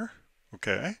counter.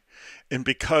 Okay, and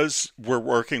because we're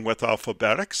working with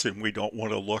alphabetics and we don't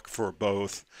want to look for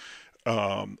both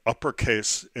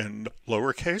uppercase and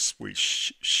lowercase, we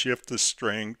shift the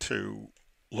string to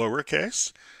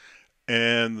lowercase,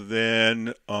 and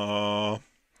then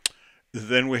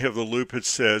we have the loop that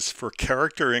says for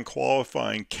character and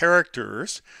qualifying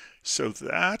characters. So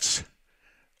that's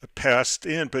passed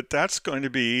in, but that's going to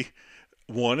be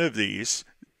one of these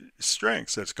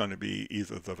strings. That's going to be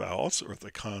either the vowels or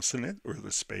the consonant or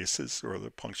the spaces or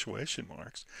the punctuation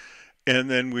marks. And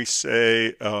then we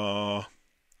say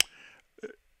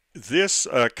this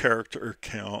character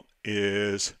count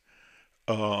is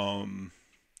the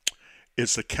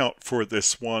count for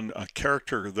this one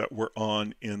character that we're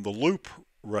on in the loop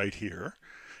right here.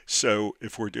 So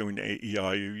if we're doing A, E, I,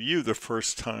 O, U the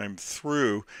first time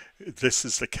through, this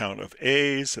is the count of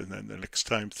A's, and then the next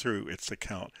time through, it's the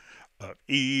count of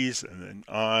E's, and then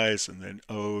I's, and then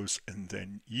O's, and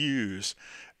then U's.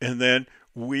 And then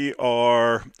we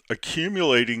are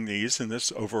accumulating these in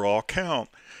this overall count,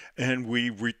 and we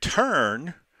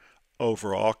return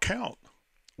overall count,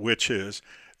 which is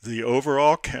the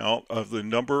overall count of the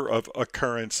number of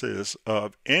occurrences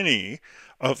of any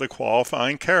of the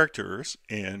qualifying characters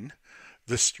in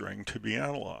the string to be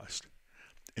analyzed.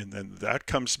 And then that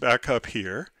comes back up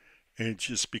here, and it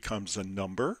just becomes a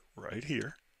number right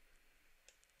here.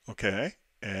 Okay,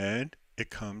 and it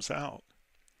comes out.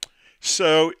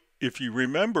 So if you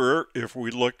remember, if we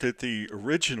looked at the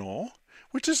original,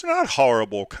 which is not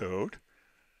horrible code,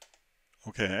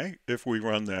 okay, if we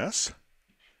run this,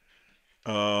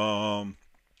 12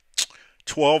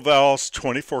 vowels,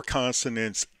 24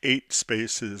 consonants, 8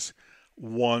 spaces,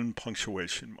 1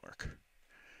 punctuation mark.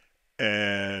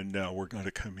 And now we're going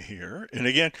to come here. And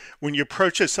again, when you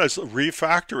approach this as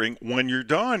refactoring, when you're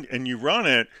done and you run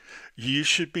it, you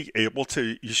should be able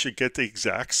to, you should get the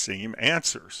exact same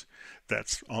answers.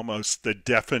 That's almost the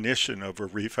definition of a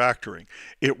refactoring.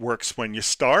 It works when you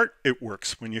start, it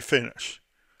works when you finish.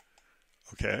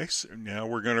 Okay, so now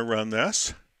we're going to run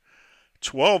this.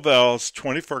 12 vowels,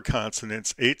 24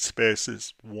 consonants, 8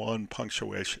 spaces, 1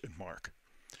 punctuation mark.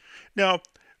 Now,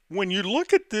 when you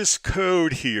look at this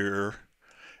code here,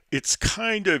 it's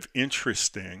kind of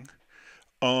interesting.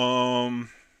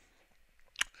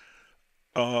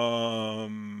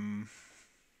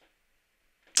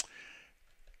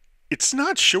 It's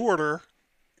not shorter,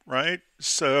 right?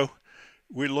 So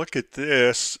we look at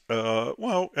this.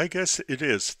 Well, I guess it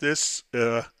is. This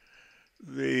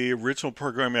the original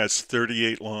program has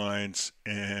 38 lines,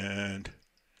 and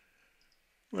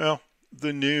well,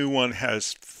 the new one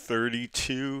has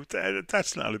 32.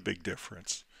 That's not a big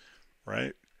difference,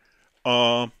 right?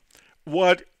 What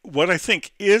I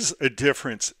think is a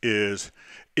difference is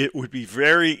it would be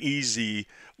very easy.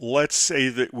 Let's say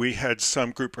that we had some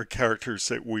group of characters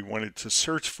that we wanted to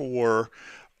search for,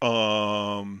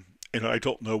 and I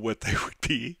don't know what they would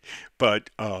be,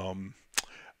 but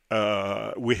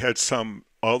we had some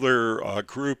other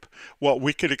group. Well,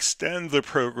 we could extend the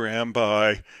program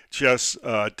by just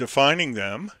defining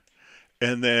them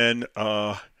and then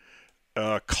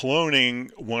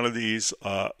cloning one of these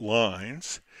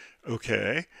lines,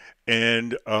 okay,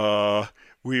 and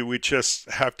we would just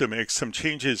have to make some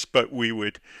changes, but we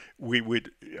would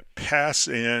pass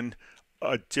in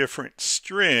a different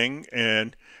string,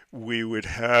 and we would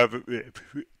have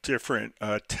different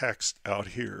text out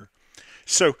here.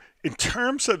 So in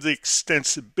terms of the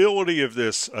extensibility of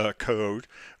this code,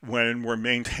 when we're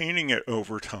maintaining it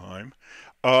over time,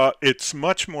 it's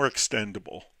much more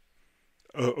extendable.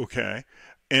 Okay,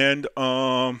 and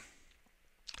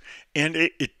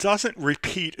it doesn't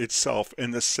repeat itself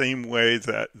in the same way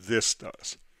that this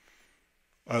does.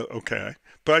 Okay,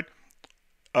 but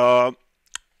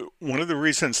one of the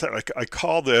reasons that I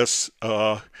call this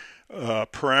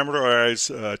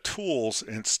parameterized tools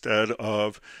instead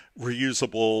of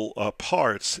reusable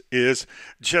parts is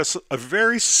just a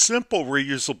very simple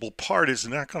reusable part is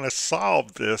not going to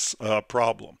solve this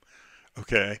problem.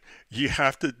 Okay, you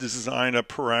have to design a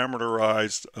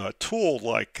parameterized tool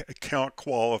like count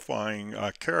qualifying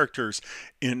characters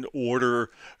in order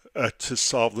to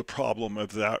solve the problem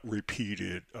of that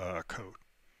repeated code.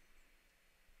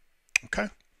 Okay,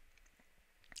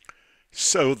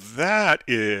 so that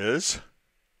is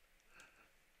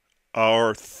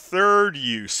our third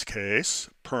use case,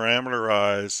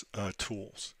 parameterize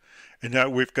tools. And now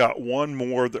we've got one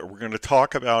more that we're going to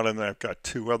talk about, and then I've got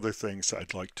two other things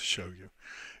I'd like to show you.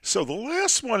 So the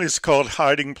last one is called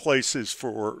hiding places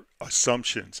for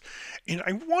assumptions. And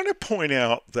I want to point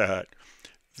out that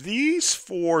these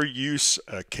four use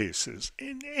cases,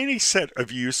 in any set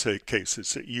of use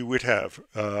cases that you would have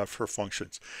for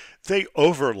functions, they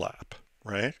overlap,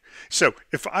 right? So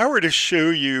if I were to show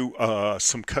you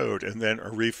some code and then a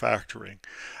refactoring,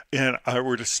 and I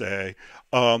were to say,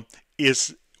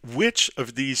 is which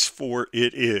of these four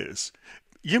it is,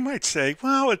 you might say,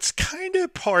 well, it's kind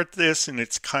of part this and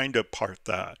it's kind of part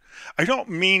that. I don't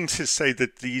mean to say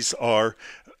that these are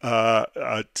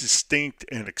distinct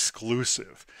and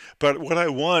exclusive, but what I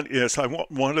want is I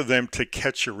want one of them to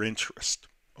catch your interest,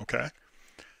 okay?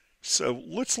 So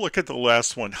let's look at the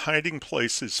last one, hiding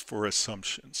places for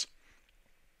assumptions.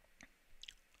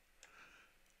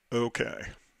 Okay.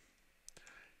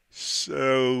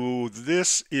 So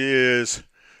this is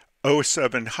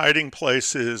 '07 hiding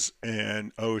places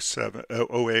and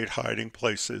 '08 hiding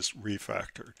places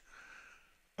refactored.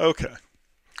 Okay,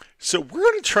 so we're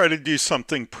going to try to do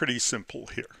something pretty simple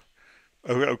here.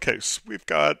 Okay, so we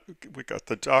got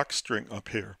the doc string up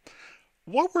here.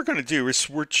 What we're going to do is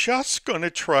we're just going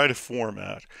to try to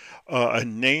format a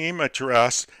name,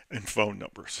 address, and phone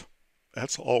numbers.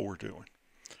 That's all we're doing.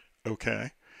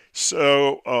 Okay,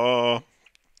 so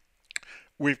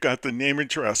we've got the name,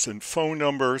 address, and phone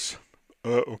numbers.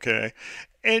 Okay,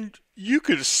 and you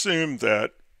could assume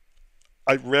that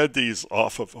I read these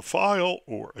off of a file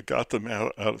or I got them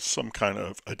out of some kind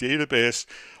of a database.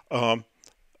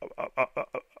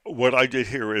 What I did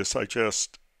here is I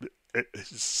just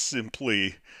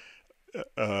simply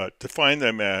define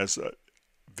them as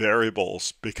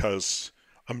variables because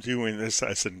I'm doing this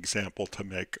as an example to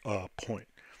make a point.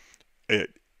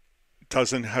 It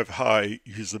doesn't have high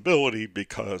usability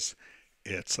because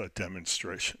it's a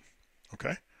demonstration.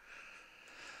 Okay.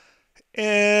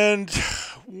 And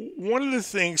one of the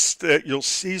things that you'll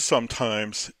see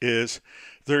sometimes is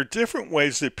there are different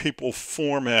ways that people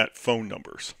format phone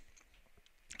numbers.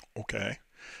 Okay.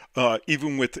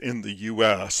 Even within the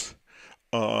US,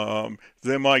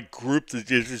 they might group the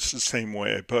digits the same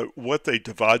way, but what they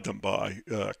divide them by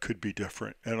could be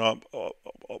different. And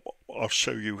I'll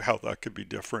show you how that could be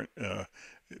different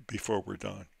before we're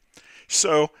done.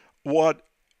 So what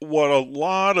a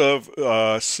lot of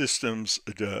systems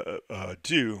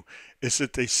do is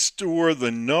that they store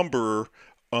the number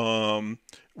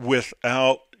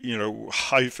without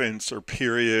hyphens or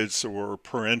periods or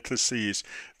parentheses.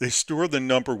 They store the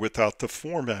number without the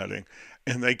formatting,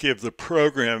 and they give the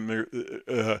program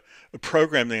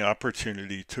the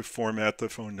opportunity to format the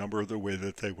phone number the way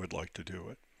that they would like to do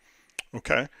it.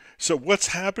 Okay, so what's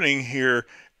happening here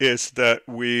is that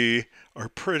we are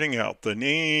printing out the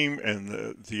name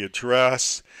and the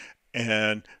address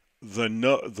and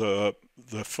the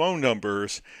phone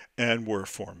numbers, and we're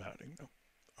formatting them.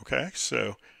 Okay,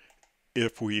 so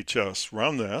if we just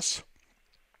run this,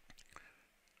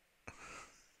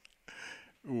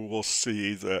 we'll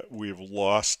see that we've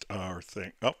lost our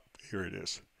thing. Oh, here it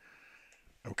is.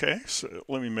 Okay, so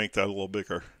let me make that a little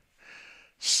bigger.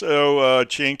 So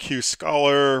J&Q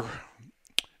Scholar,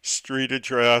 street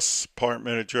address,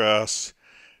 apartment address,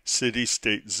 city,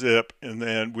 state, zip, and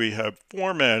then we have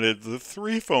formatted the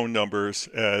three phone numbers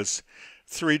as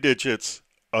 3 digits,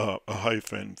 a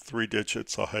hyphen, 3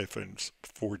 digits, a hyphen,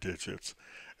 4 digits.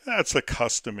 That's a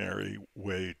customary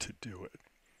way to do it.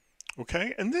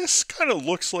 Okay, and this kind of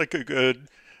looks like a good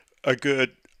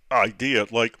idea.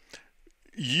 Like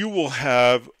you'll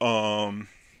have a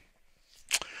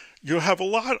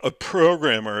lot of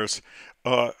programmers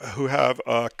who have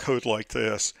code like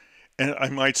this, and I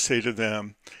might say to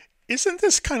them, isn't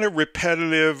this kind of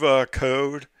repetitive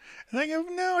code? And they go,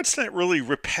 no, it's not really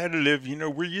repetitive.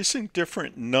 We're using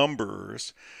different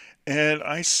numbers. And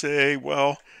I say,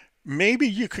 well, maybe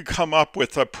you could come up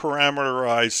with a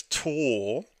parameterized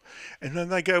tool. And then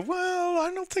they go, well,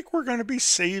 I don't think we're going to be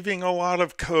saving a lot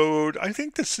of code. I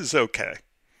think this is okay.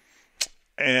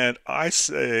 And I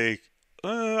say,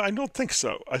 I don't think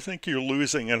so. I think you're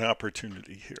losing an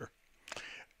opportunity here.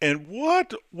 And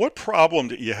what problem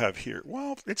do you have here?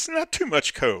 Well, it's not too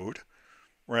much code,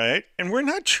 right? And we're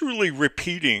not truly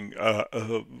repeating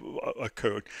a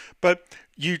code, but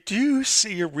you do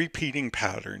see a repeating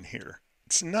pattern here.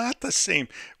 It's not the same.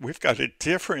 We've got a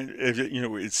different,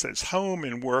 it says home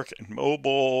and work and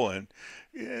mobile, and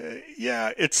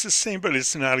yeah, it's the same, but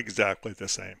it's not exactly the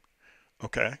same.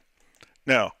 Okay.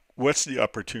 Now, what's the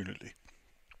opportunity?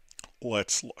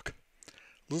 Let's look.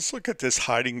 Let's look at this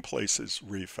hiding places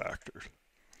refactored.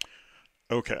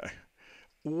 Okay.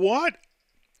 What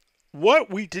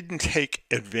we didn't take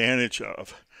advantage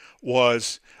of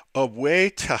was a way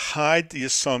to hide the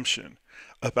assumption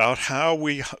about how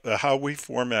we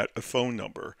format a phone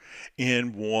number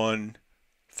in one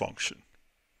function.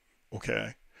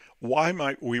 Okay. Why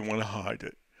might we want to hide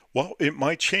it? Well, it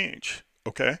might change.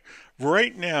 Okay.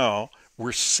 Right now,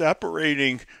 we're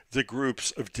separating the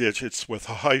groups of digits with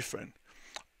a hyphen.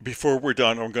 Before we're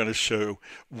done, I'm going to show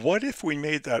what if we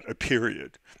made that a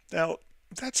period. Now,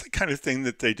 that's the kind of thing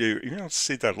that they do. You don't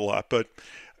see that a lot, but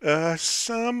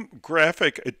some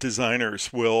graphic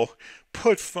designers will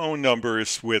put phone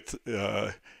numbers with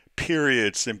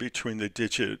periods in between the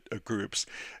digit groups.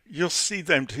 You'll see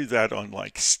them do that on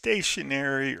like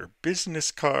stationery or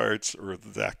business cards or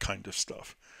that kind of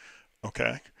stuff.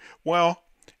 Okay, well,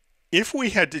 if we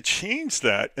had to change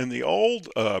that in the old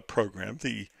program,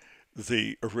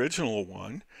 the original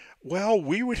one, well,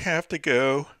 we would have to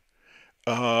go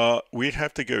we'd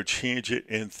have to go change it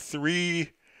in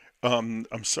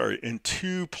in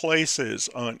two places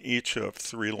on each of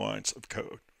 3 lines of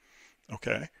code.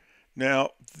 Okay.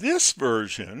 Now, this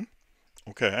version,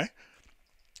 okay,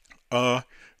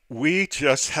 we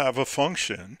just have a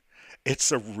function.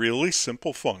 It's a really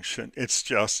simple function. It's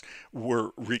just we're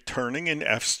returning an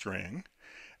F string,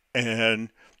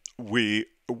 and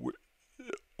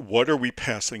what are we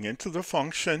passing into the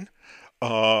function?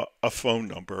 A phone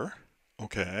number,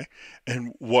 okay,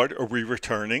 and what are we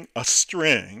returning? A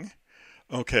string,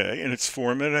 okay, and it's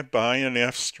formatted by an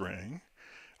F string,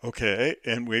 okay,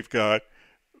 and we've got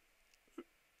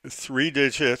 3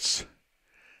 digits,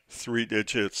 3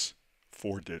 digits,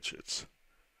 4 digits.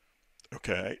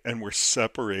 Okay, and we're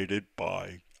separated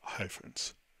by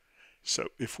hyphens. So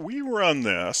if we run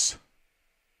this,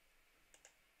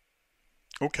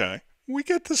 okay, we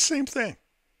get the same thing.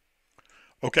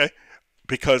 Okay,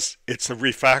 because it's a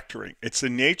refactoring. It's the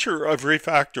nature of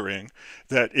refactoring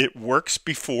that it works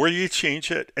before you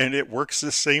change it and it works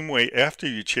the same way after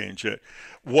you change it.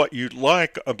 What you'd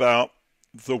like about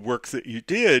the work that you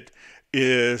did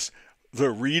is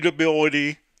the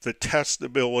readability, the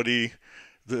testability,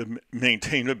 the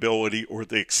maintainability, or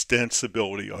the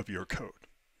extensibility of your code.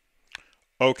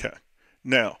 Okay,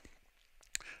 now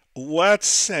let's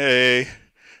say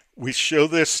we show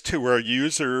this to our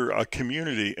user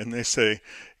community and they say,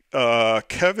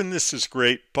 Kevin, this is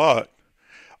great, but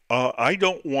I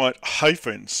don't want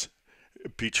hyphens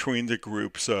between the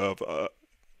groups of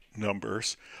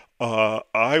numbers.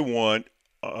 I want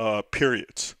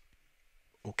periods.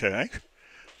 Okay,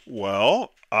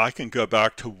 well, I can go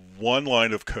back to 1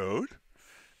 line of code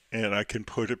and I can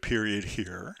put a period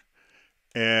here,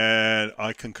 and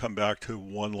I can come back to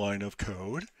 1 line of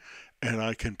code and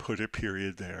I can put a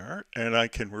period there and I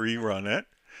can rerun it,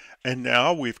 and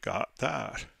now we've got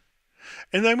that.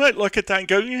 And they might look at that and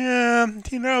go, yeah,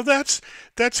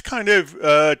 that's kind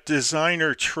of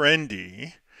designer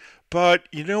trendy, but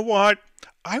you know what?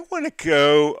 I want to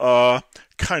go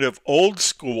kind of old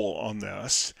school on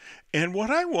this. And what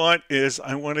I want is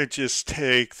I want to just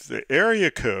take the area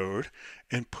code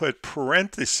and put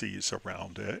parentheses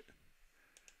around it.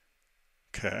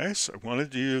 Okay, so I want to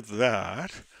do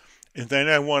that. And then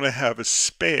I want to have a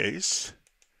space.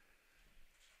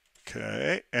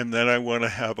 Okay, and then I want to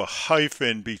have a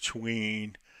hyphen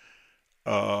between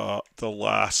the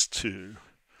last two.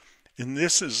 And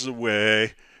this is the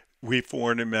way we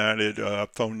formatted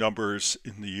phone numbers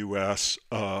in the US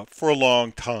for a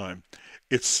long time.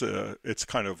 It's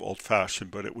kind of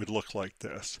old-fashioned, but it would look like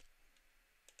this.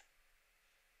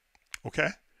 Okay?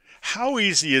 How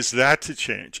easy is that to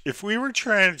change? If we were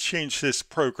trying to change this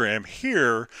program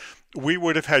here, we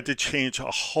would have had to change a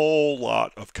whole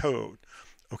lot of code.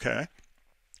 Okay?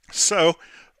 So,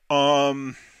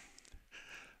 why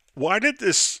did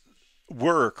this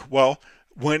work? Well,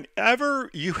 whenever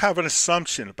you have an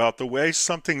assumption about the way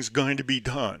something's going to be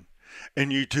done,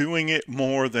 and you're doing it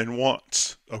more than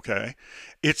once, okay,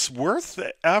 it's worth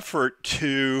the effort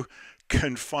to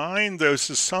confine those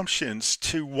assumptions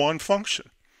to one function,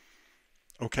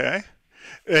 okay?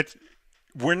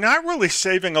 We're not really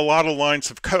saving a lot of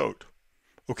lines of code,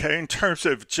 okay? In terms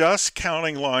of just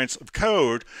counting lines of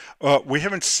code, we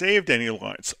haven't saved any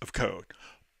lines of code,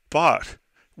 but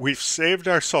we've saved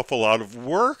ourselves a lot of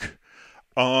work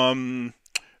in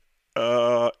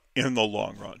the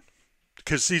long run,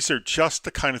 because these are just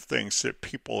the kind of things that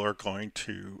people are going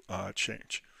to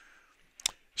change.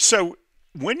 So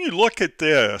when you look at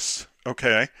this,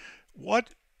 okay, what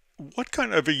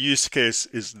kind of a use case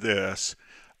is this?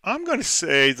 I'm going to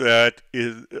say that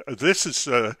this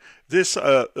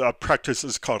practice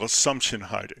is called assumption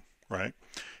hiding, right?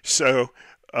 So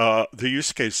the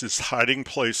use case is hiding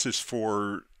places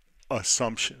for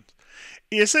assumptions.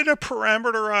 Is it a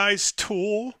parameterized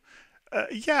tool?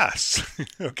 Yes.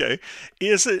 Okay.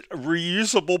 Is it a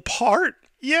reusable part?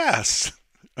 Yes.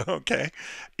 Okay.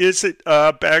 Is it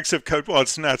bags of code? Well,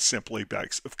 it's not simply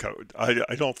bags of code.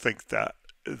 I don't think that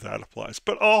applies,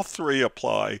 but all three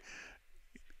apply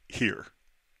here.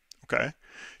 Okay.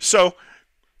 So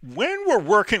when we're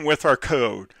working with our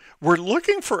code, we're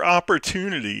looking for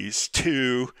opportunities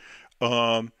to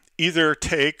either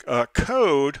take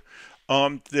code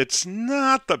that's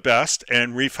not the best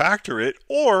and refactor it,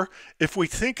 or if we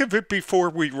think of it before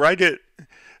we write it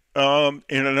in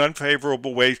an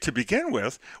unfavorable way to begin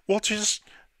with, we'll just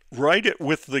write it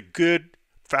with the good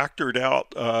factored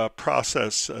out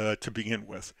process to begin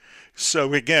with.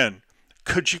 So again,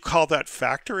 could you call that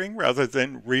factoring rather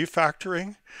than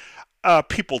refactoring?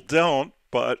 People don't,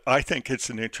 but I think it's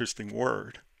an interesting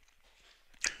word.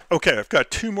 Okay, I've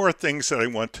got 2 more things that I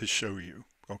want to show you.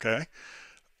 Okay.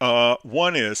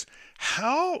 One is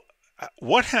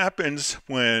what happens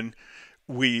when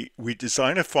we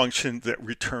design a function that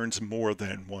returns more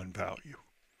than one value.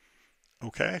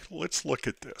 Okay, let's look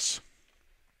at this.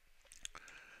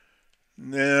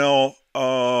 Now,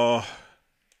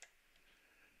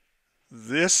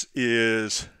 this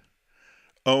is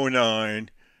 09,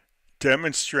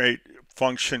 demonstrate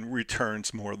function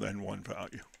returns more than one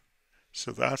value.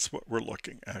 So that's what we're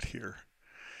looking at here.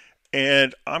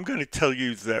 And I'm going to tell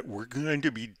you that we're going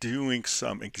to be doing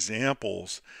some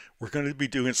examples. We're going to be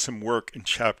doing some work in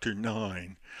chapter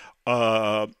 9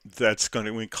 that's going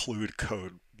to include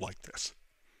code like this.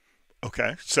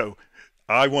 Okay, so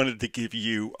I wanted to give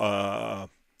you an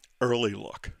early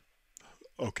look.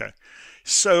 Okay,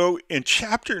 so in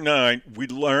chapter 9, we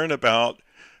learn about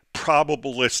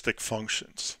probabilistic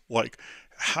functions, like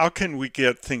how can we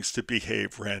get things to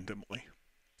behave randomly.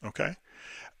 Okay,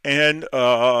 and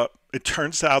it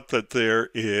turns out that there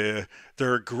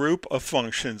are a group of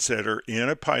functions that are in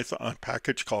a Python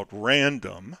package called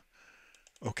random.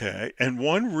 Okay, and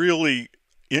one really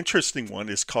interesting one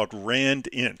is called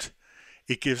randint.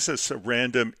 It gives us a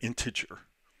random integer.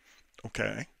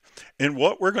 Okay, and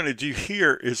what we're going to do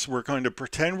here is we're going to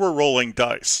pretend we're rolling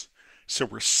dice. So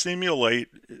we're simulating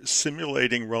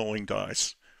rolling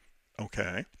dice.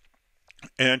 Okay,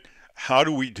 and how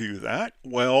do we do that?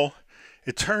 Well,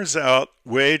 it turns out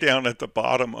way down at the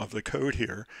bottom of the code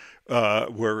here,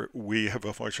 where we have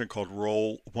a function called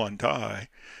roll one die,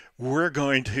 we're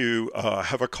going to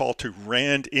have a call to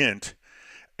randint,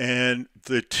 and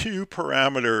the two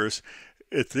parameters,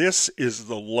 if this is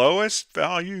the lowest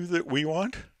value that we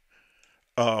want,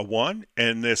 1,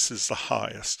 and this is the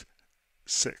highest,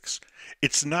 6.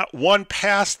 It's not one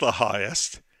past the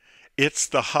highest, it's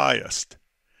the highest.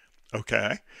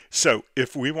 Okay, so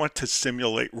if we want to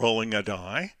simulate rolling a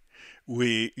die,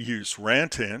 we use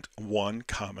randint 1,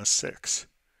 6.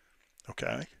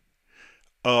 Okay,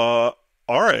 all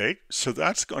right, so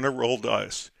that's going to roll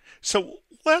dice. So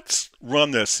let's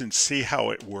run this and see how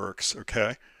it works.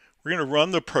 Okay, we're going to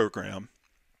run the program,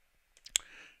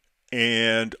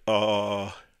 and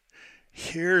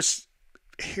here's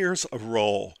a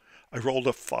roll. I rolled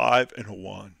a 5 and a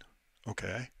 1.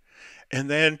 Okay, and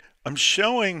then I'm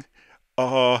showing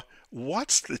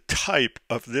what's the type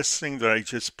of this thing that I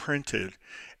just printed,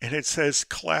 and it says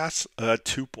class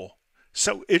tuple.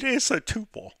 So it is a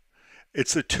tuple.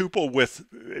 It's a tuple with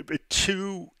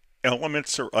 2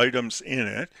 elements or items in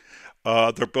it.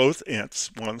 They're both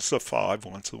ints. One's a 5,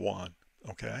 one's a 1.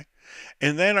 Okay,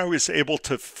 and then I was able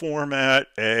to format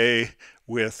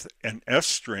with an F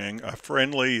string, a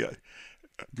friendly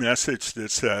message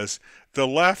that says the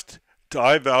left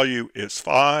die value is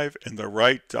 5 and the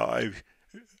right die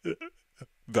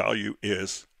value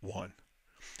is 1.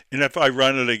 And if I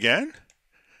run it again,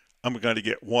 I'm going to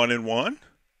get 1 and 1,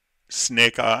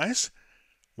 snake eyes,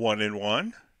 1 and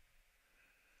 1,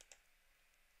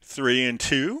 3 and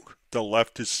 2. The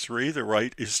left is 3, the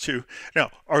right is 2.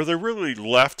 Now, are there really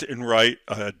left and right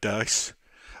dice?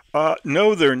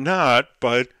 No, they're not,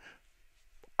 but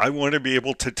I want to be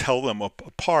able to tell them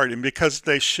apart, and because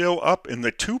they show up in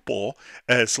the tuple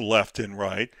as left and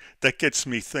right, that gets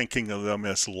me thinking of them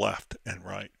as left and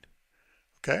right.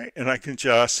 Okay, and I can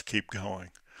just keep going.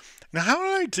 Now, how do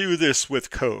I do this with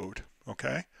code?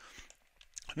 Okay,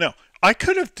 now I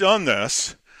could have done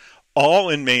this all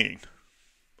in main.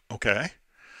 Okay,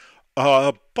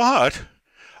 but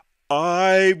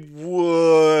I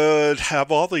would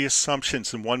have all the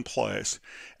assumptions in one place,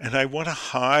 and I want to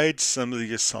hide some of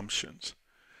the assumptions.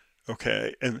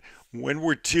 Okay, and when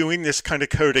we're doing this kind of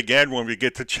code again, when we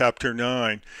get to chapter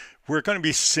 9, we're going to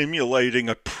be simulating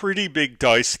a pretty big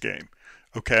dice game.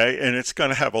 Okay, and it's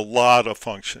going to have a lot of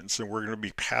functions, and we're going to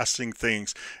be passing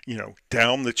things,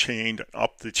 down the chain and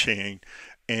up the chain,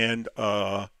 and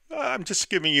I'm just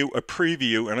giving you a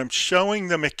preview, and I'm showing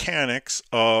the mechanics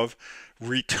of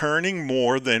returning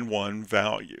more than one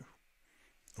value.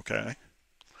 Okay,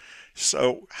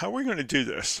 so how are we going to do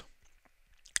this?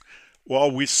 Well,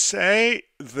 we say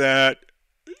that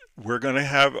we're going to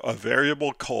have a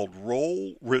variable called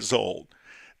roll result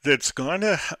that's going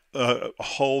to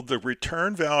hold the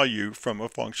return value from a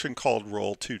function called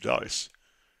roll 2 dice.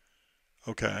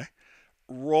 Okay,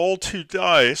 roll 2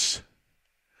 dice.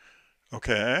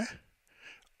 Okay,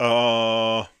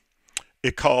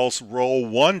 it calls roll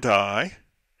 1 die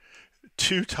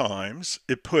 2 times.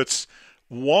 It puts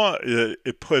the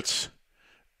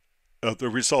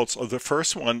results of the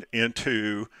first one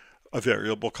into a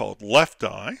variable called left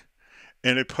die,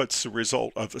 and it puts the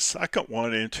result of the second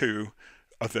one into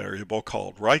a variable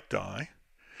called right die,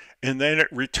 and then it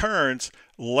returns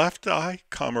left die,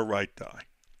 comma right die.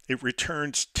 it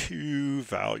returns two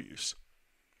values.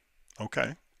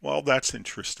 Okay, well, that's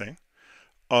interesting.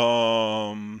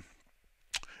 Um,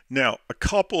 Now, a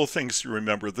couple of things to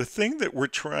remember. The thing that we're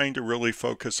trying to really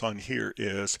focus on here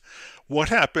is what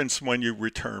happens when you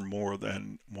return more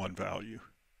than one value.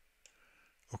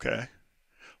 Okay,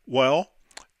 well,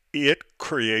 it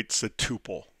creates a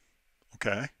tuple.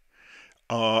 Okay,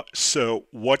 so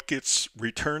what gets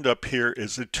returned up here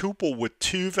is a tuple with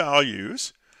two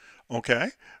values. Okay,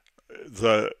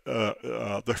 the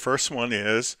first one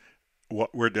is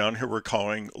what we're down here we're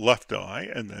calling left eye,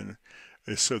 and then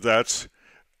so that's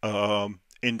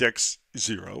index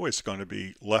 0 is going to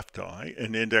be left eye,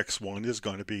 and index 1 is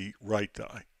going to be right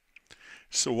eye.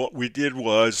 So what we did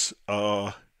was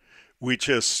we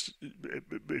just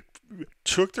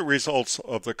took the results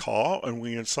of the call and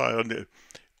we assigned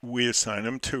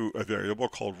them to a variable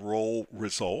called roll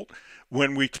result.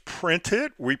 When we print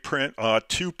it, we print a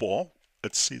tuple.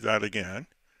 Let's see that again.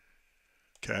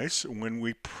 Okay, so when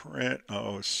we print,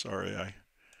 oh, sorry,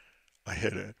 I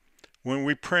hit it. When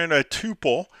we print a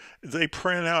tuple, they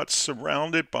print out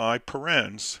surrounded by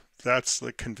parens. That's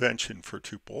the convention for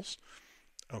tuples.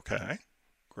 Okay,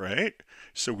 great.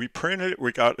 So we printed it,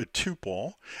 we got a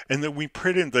tuple, and then we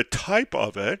put in the type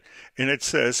of it, and it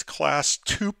says class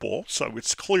tuple, so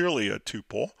it's clearly a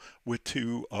tuple with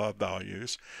two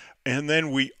values. And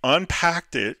then we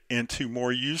unpacked it into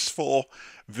more useful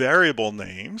variable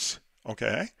names.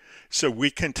 Okay, so we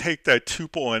can take that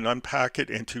tuple and unpack it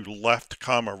into left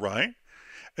comma right,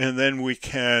 and then we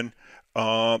can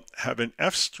have an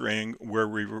F string where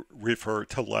we refer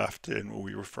to left and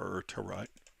we refer to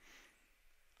right.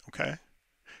 Okay,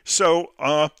 so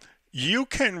you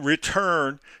can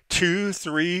return 2,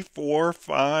 3, 4,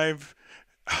 5,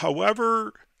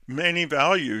 however many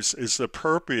values is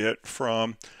appropriate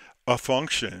from a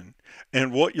function,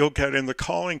 and what you'll get in the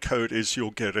calling code is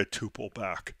you'll get a tuple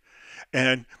back.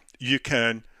 And you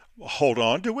can hold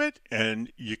on to it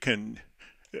and you can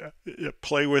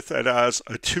play with it as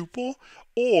a tuple,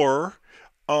 or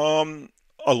a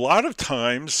lot of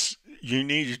times you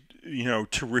need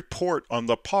to report on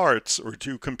the parts or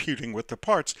do computing with the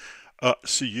parts,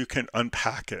 so you can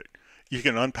unpack it. You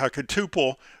can unpack a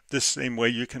tuple the same way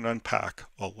you can unpack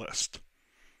a list.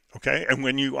 Okay, and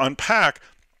when you unpack,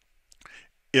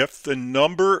 if the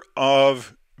number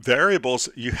of variables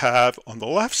you have on the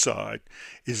left side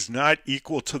is not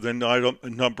equal to the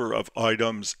number of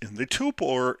items in the tuple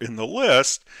or in the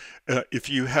list, if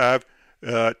you have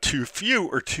too few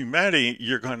or too many,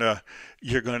 you're gonna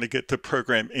get the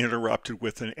program interrupted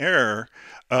with an error.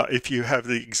 If you have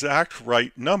the exact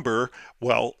right number,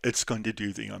 well, it's going to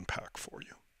do the unpack for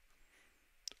you.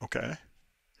 Okay.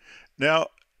 Now,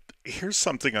 here's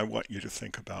something I want you to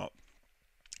think about.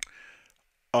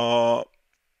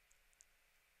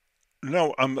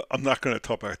 No, I'm not going to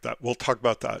talk about that. We'll talk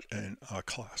about that in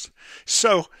class.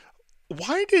 So,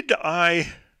 why did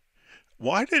I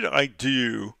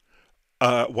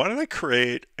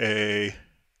create a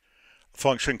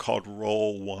function called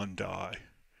roll1die?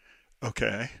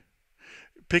 Okay,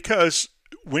 because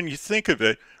when you think of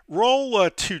it, roll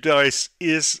 2 dice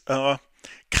is kind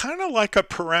of like a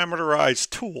parameterized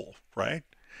tool, right?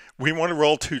 We want to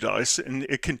roll 2 dice, and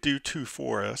it can do 2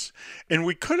 for us. And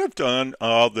we could have done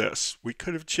this. We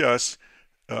could have just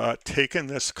taken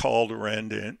this called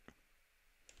rendint,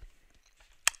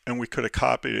 and we could have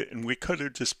copied it, and we could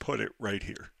have just put it right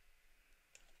here.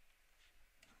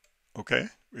 Okay,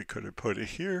 we could have put it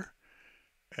here,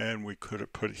 and we could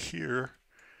have put it here.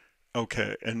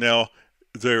 Okay, and now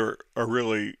there are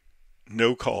really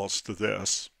no calls to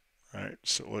this, right?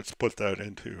 So let's put that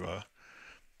into a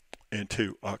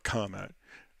comment.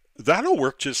 That'll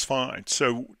work just fine.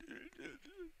 So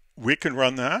we can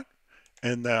run that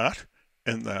and that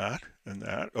and that and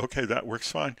that. Okay, that works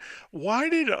fine. Why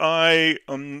did I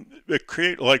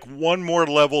create like one more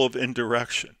level of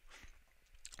indirection?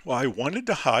 Well, I wanted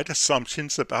to hide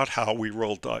assumptions about how we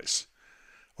roll dice.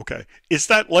 Okay, is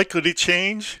that likely to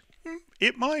change?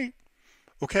 It might.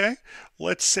 Okay,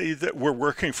 let's say that we're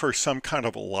working for some kind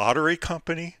of a lottery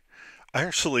company. I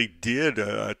actually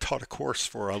taught a course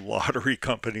for a lottery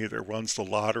company that runs the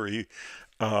lottery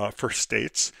for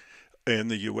states in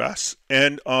the U.S.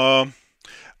 And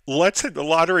let's say the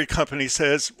lottery company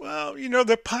says, well,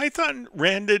 the Python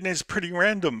random is pretty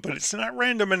random, but it's not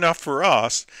random enough for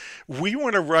us. We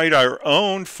want to write our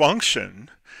own function,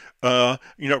 kind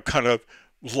of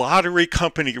lottery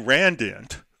company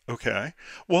randint. Okay,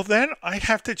 well then I'd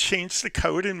have to change the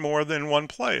code in more than one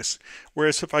place.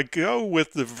 Whereas if I go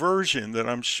with the version that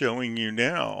I'm showing you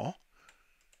now,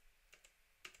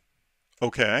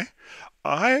 okay,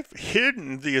 I've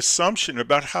hidden the assumption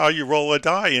about how you roll a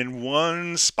die in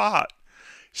one spot.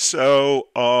 So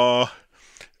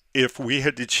if we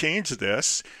had to change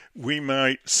this, we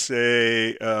might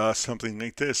say something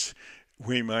like this.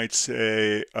 We might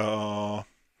say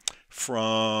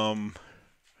from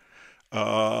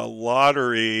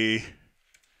lottery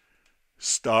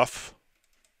stuff,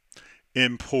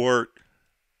 import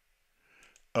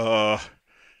uh,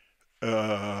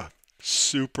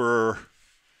 super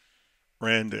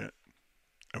random.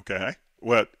 Okay,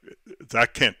 well,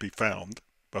 that can't be found.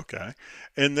 Okay,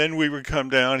 and then we would come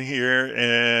down here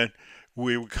and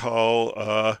we would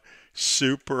call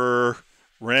super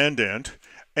random,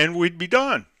 and we'd be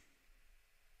done,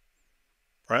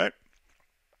 right?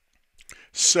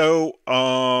 So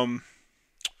one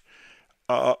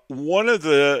of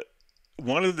the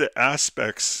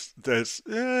aspects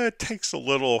that takes a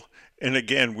little, and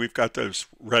again, we've got those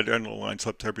red underlines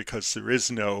up there because there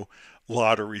is no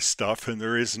lottery stuff, and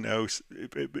there is no.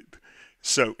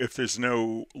 So if there's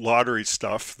no lottery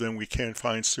stuff, then we can't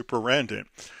find super random.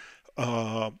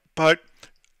 But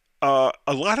a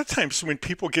lot of times when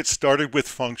people get started with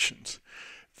functions,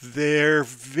 they're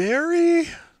very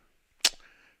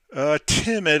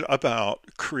timid about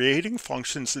creating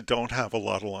functions that don't have a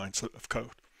lot of lines of code.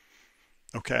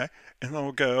 Okay, and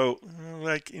they'll go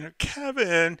like,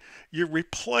 Kevin, you're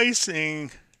replacing,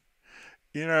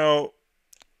 you know,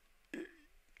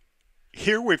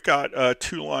 here we've got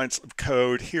 2 lines of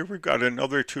code. Here we've got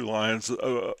another 2 lines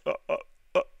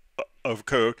of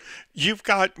code. You've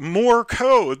got more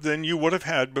code than you would have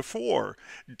had before.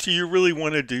 Do you really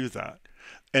want to do that?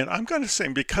 And I'm going to say,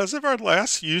 because of our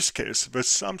last use case of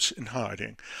assumption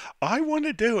hiding, I want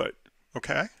to do it.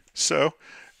 Okay, so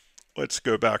let's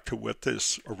go back to what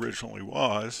this originally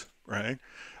was, right?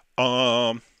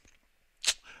 I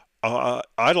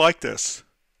like this.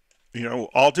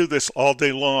 I'll do this all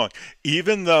day long,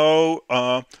 even though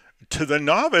to the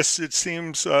novice it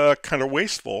seems kind of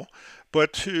wasteful,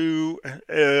 but to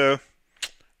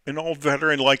an old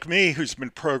veteran like me who's been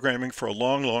programming for a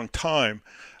long, long time,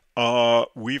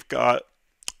 we've got,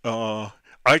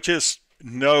 I just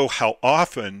know how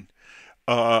often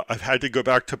I've had to go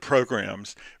back to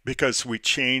programs because we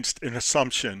changed an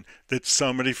assumption that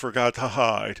somebody forgot to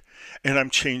hide, and I'm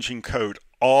changing code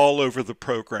all over the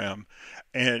program.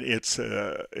 And it's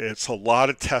a lot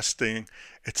of testing.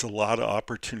 It's a lot of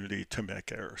opportunity to make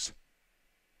errors.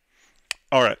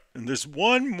 All right, and there's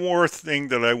one more thing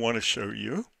that I want to show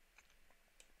you.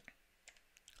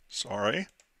 Sorry,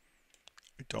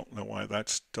 I don't know why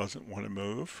that doesn't want to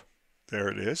move. There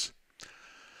it is.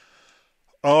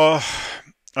 I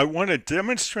want to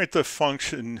demonstrate the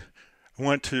function. I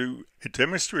want to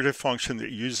demonstrate a function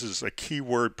that uses a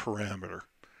keyword parameter.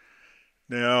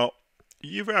 Now,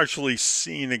 you've actually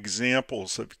seen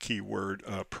examples of keyword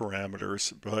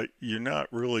parameters, but you're not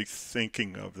really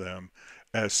thinking of them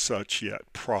as such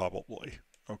yet, probably.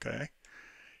 Okay,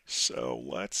 so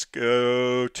let's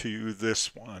go to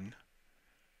this one.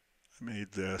 I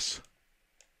made this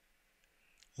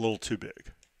a little too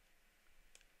big.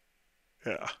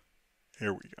 Yeah,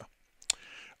 here we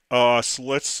go. So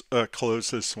let's close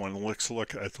this one. Let's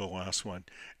look at the last one.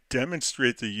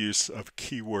 Demonstrate the use of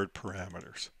keyword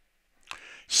parameters.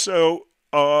 So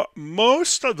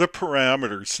most of the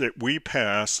parameters that we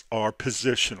pass are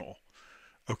positional.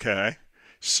 Okay,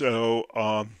 so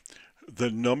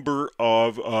the number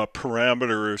of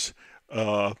parameters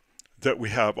that we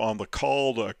have on the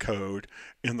call code,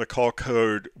 in the call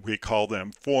code we call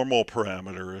them formal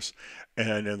parameters,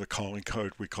 and in the calling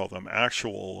code we call them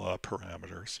actual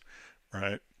parameters,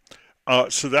 right?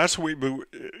 So that's what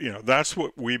that's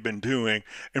what we've been doing,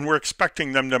 and we're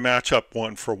expecting them to match up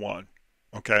one for one.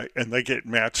 Okay, and they get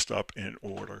matched up in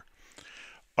order.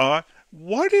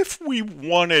 What if we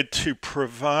wanted to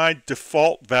provide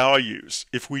default values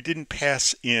if we didn't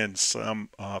pass in some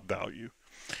value?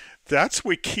 That's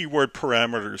what keyword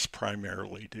parameters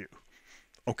primarily do.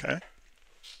 Okay,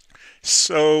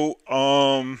 so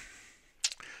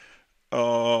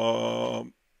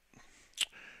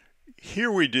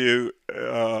here we do.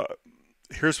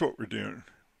 Here's what we're doing.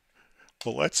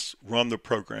 Well, let's run the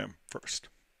program first.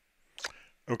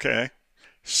 Okay,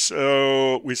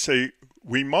 so we say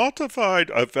we multiplied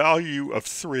a value of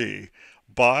 3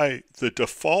 by the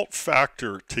default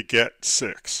factor to get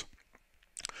 6.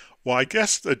 Well, I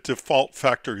guess the default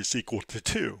factor is equal to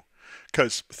 2,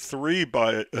 because 3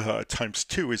 times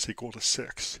 2 is equal to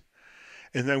 6.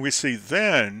 And then we see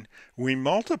then we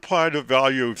multiplied a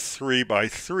value of 3 by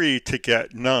 3 to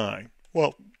get 9.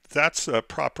 Well, that's a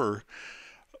proper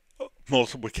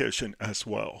multiplication as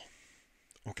well.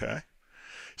 Okay,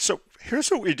 so here's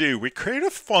what we do. We create a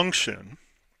function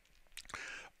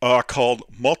called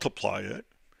multiply it,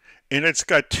 and it's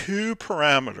got two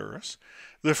parameters.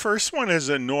 The first one is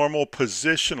a normal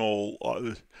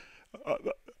positional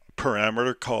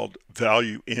parameter called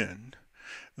value in.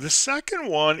 The second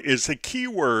one is a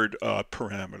keyword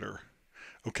parameter.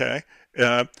 Okay,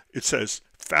 it says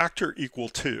factor equal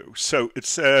to. So it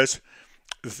says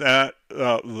that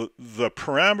the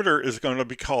parameter is going to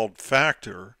be called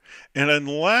factor, and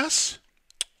unless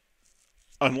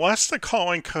the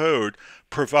calling code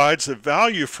provides a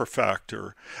value for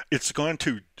factor, it's going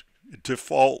to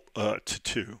default to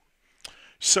 2.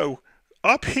 So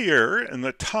up here in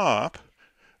the top,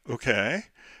 okay,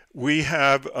 we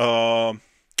have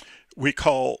we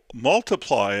call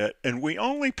multiply it, and we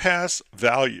only pass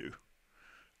value.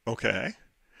 Okay,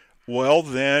 well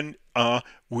then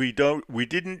we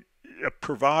didn't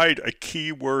provide a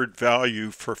keyword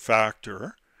value for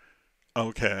factor.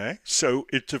 Okay, so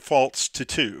it defaults to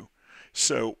 2.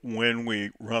 So when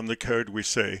we run the code, we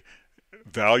say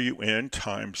value in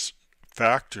times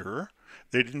factor.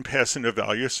 They didn't pass in a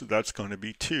value, so that's going to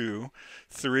be 2.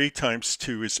 3 times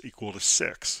 2 is equal to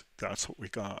 6. That's what we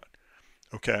got.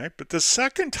 Okay, but the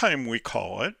second time we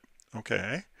call it,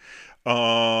 okay,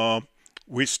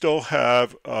 we still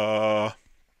have the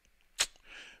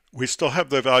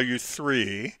value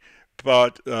 3,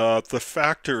 but the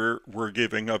factor we're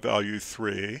giving a value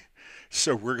 3.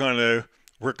 So we're going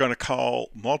to call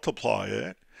multiply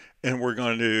it, and we're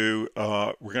going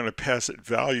to pass it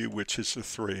value, which is a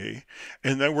 3,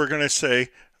 and then we're going to say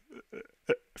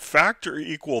factor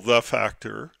equal the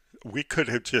factor. We could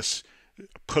have just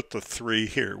put the 3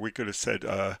 here. We could have said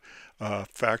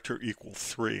factor equal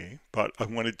 3, but I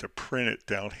wanted to print it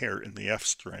down here in the F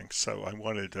string, so I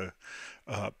wanted to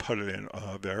put it in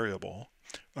a variable.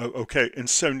 Okay, and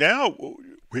so now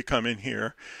we come in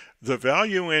here. The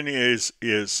value in is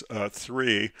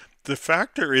 3. The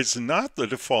factor is not the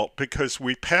default because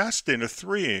we passed in a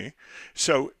 3.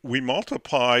 So we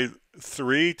multiply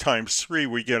 3 times 3,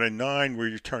 we get a 9, we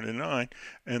return a 9,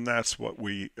 and that's what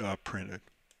we printed.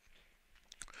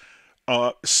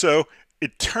 So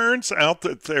it turns out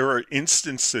that there are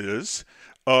instances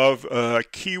of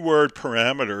keyword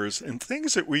parameters and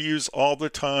things that we use all the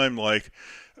time, like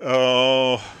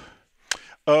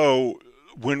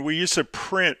when we use a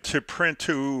print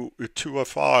to a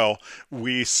file,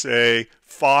 we say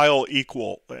file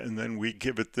equal, and then we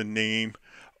give it the name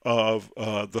of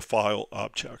the file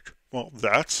object. Well,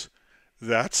 that's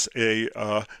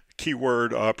a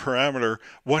keyword parameter.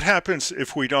 What happens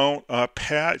if we don't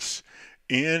pass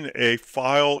in a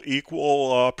file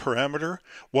equal parameter?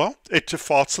 Well, it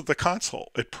defaults to the console.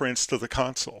 It prints to the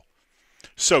console.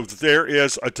 So there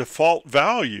is a default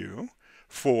value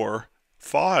for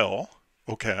file,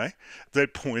 okay,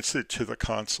 that points it to the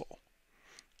console.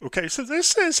 Okay, so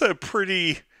this is a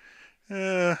pretty,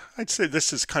 I'd say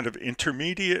this is kind of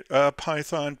intermediate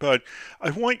Python, but I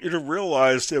want you to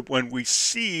realize that when we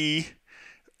see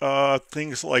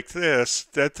things like this,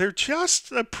 that they're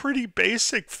just a pretty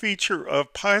basic feature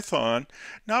of Python,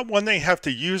 not one they have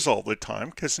to use all the time,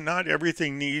 because not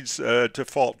everything needs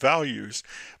default values,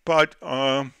 but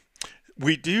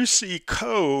we do see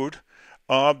code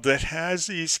that has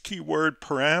these keyword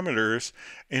parameters,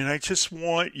 and I just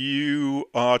want you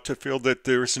to feel that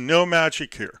there's no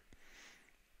magic here.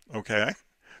 Okay?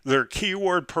 They're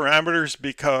keyword parameters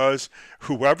because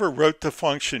whoever wrote the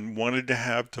function wanted to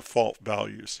have default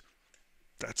values.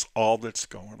 That's all that's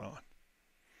going on.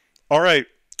 All right,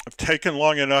 I've taken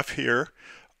long enough here.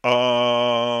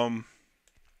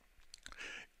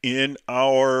 In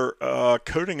our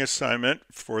coding assignment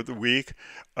for the week,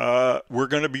 we're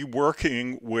going to be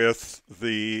working with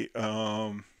the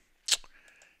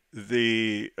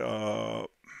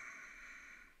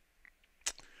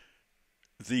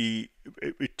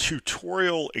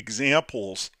tutorial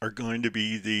examples are going to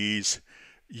be these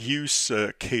use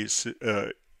case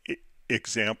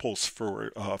examples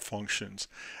for functions.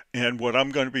 And what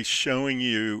I'm going to be showing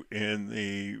you in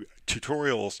the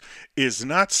tutorials is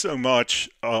not so much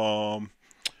what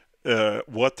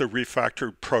the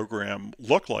refactored program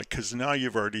looked like, because now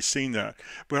you've already seen that.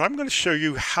 But I'm going to show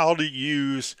you how to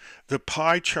use the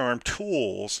PyCharm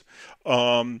tools,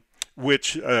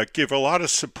 which give a lot of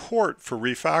support for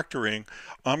refactoring.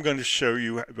 I'm going to show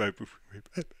you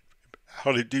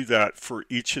how to do that for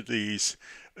each of these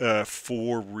 4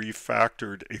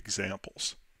 refactored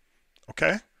examples.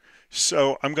 Okay?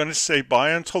 So I'm going to say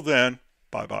bye until then.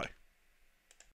 Bye-bye.